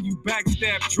Hov, then you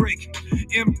backstab Drake.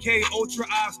 MK Ultra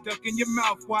I stuck in your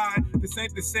mouth wide. This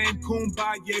ain't the same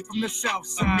Kumbaya from the south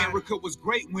side. America was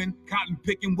great when cotton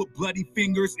picking with bloody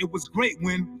fingers. It was great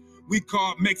when we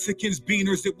called Mexicans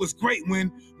beaners. It was great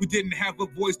when we didn't have a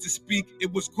voice to speak.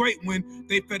 It was great when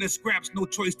they fed us scraps, no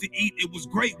choice to eat. It was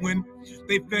great when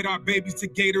they fed our babies to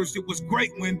gators. It was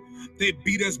great when they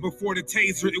beat us before the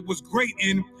taser. It was great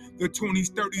in the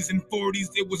 20s, 30s, and 40s.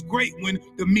 It was great when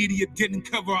the media didn't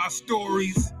cover our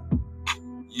stories.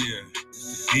 Yeah,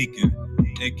 it's the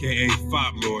Deacon, a.k.a.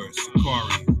 Fop Lord,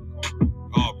 Sakari.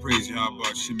 All praise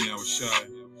Yahweh, Shimei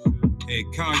Awashai. Hey,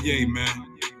 Kanye,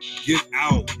 man, get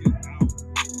out.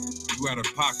 You out of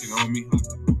pocket, homie.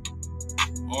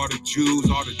 All the Jews,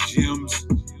 all the gems,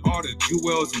 all the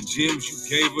jewels and gems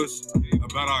you gave us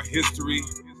about our history,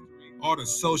 all the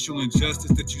social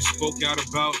injustice that you spoke out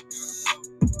about.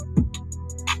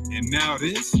 And now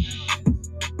this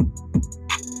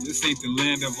ain't the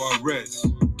land of our rest.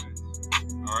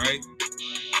 All right?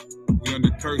 We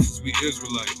under curses, we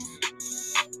Israelites.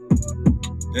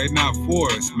 They're not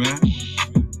for us, man.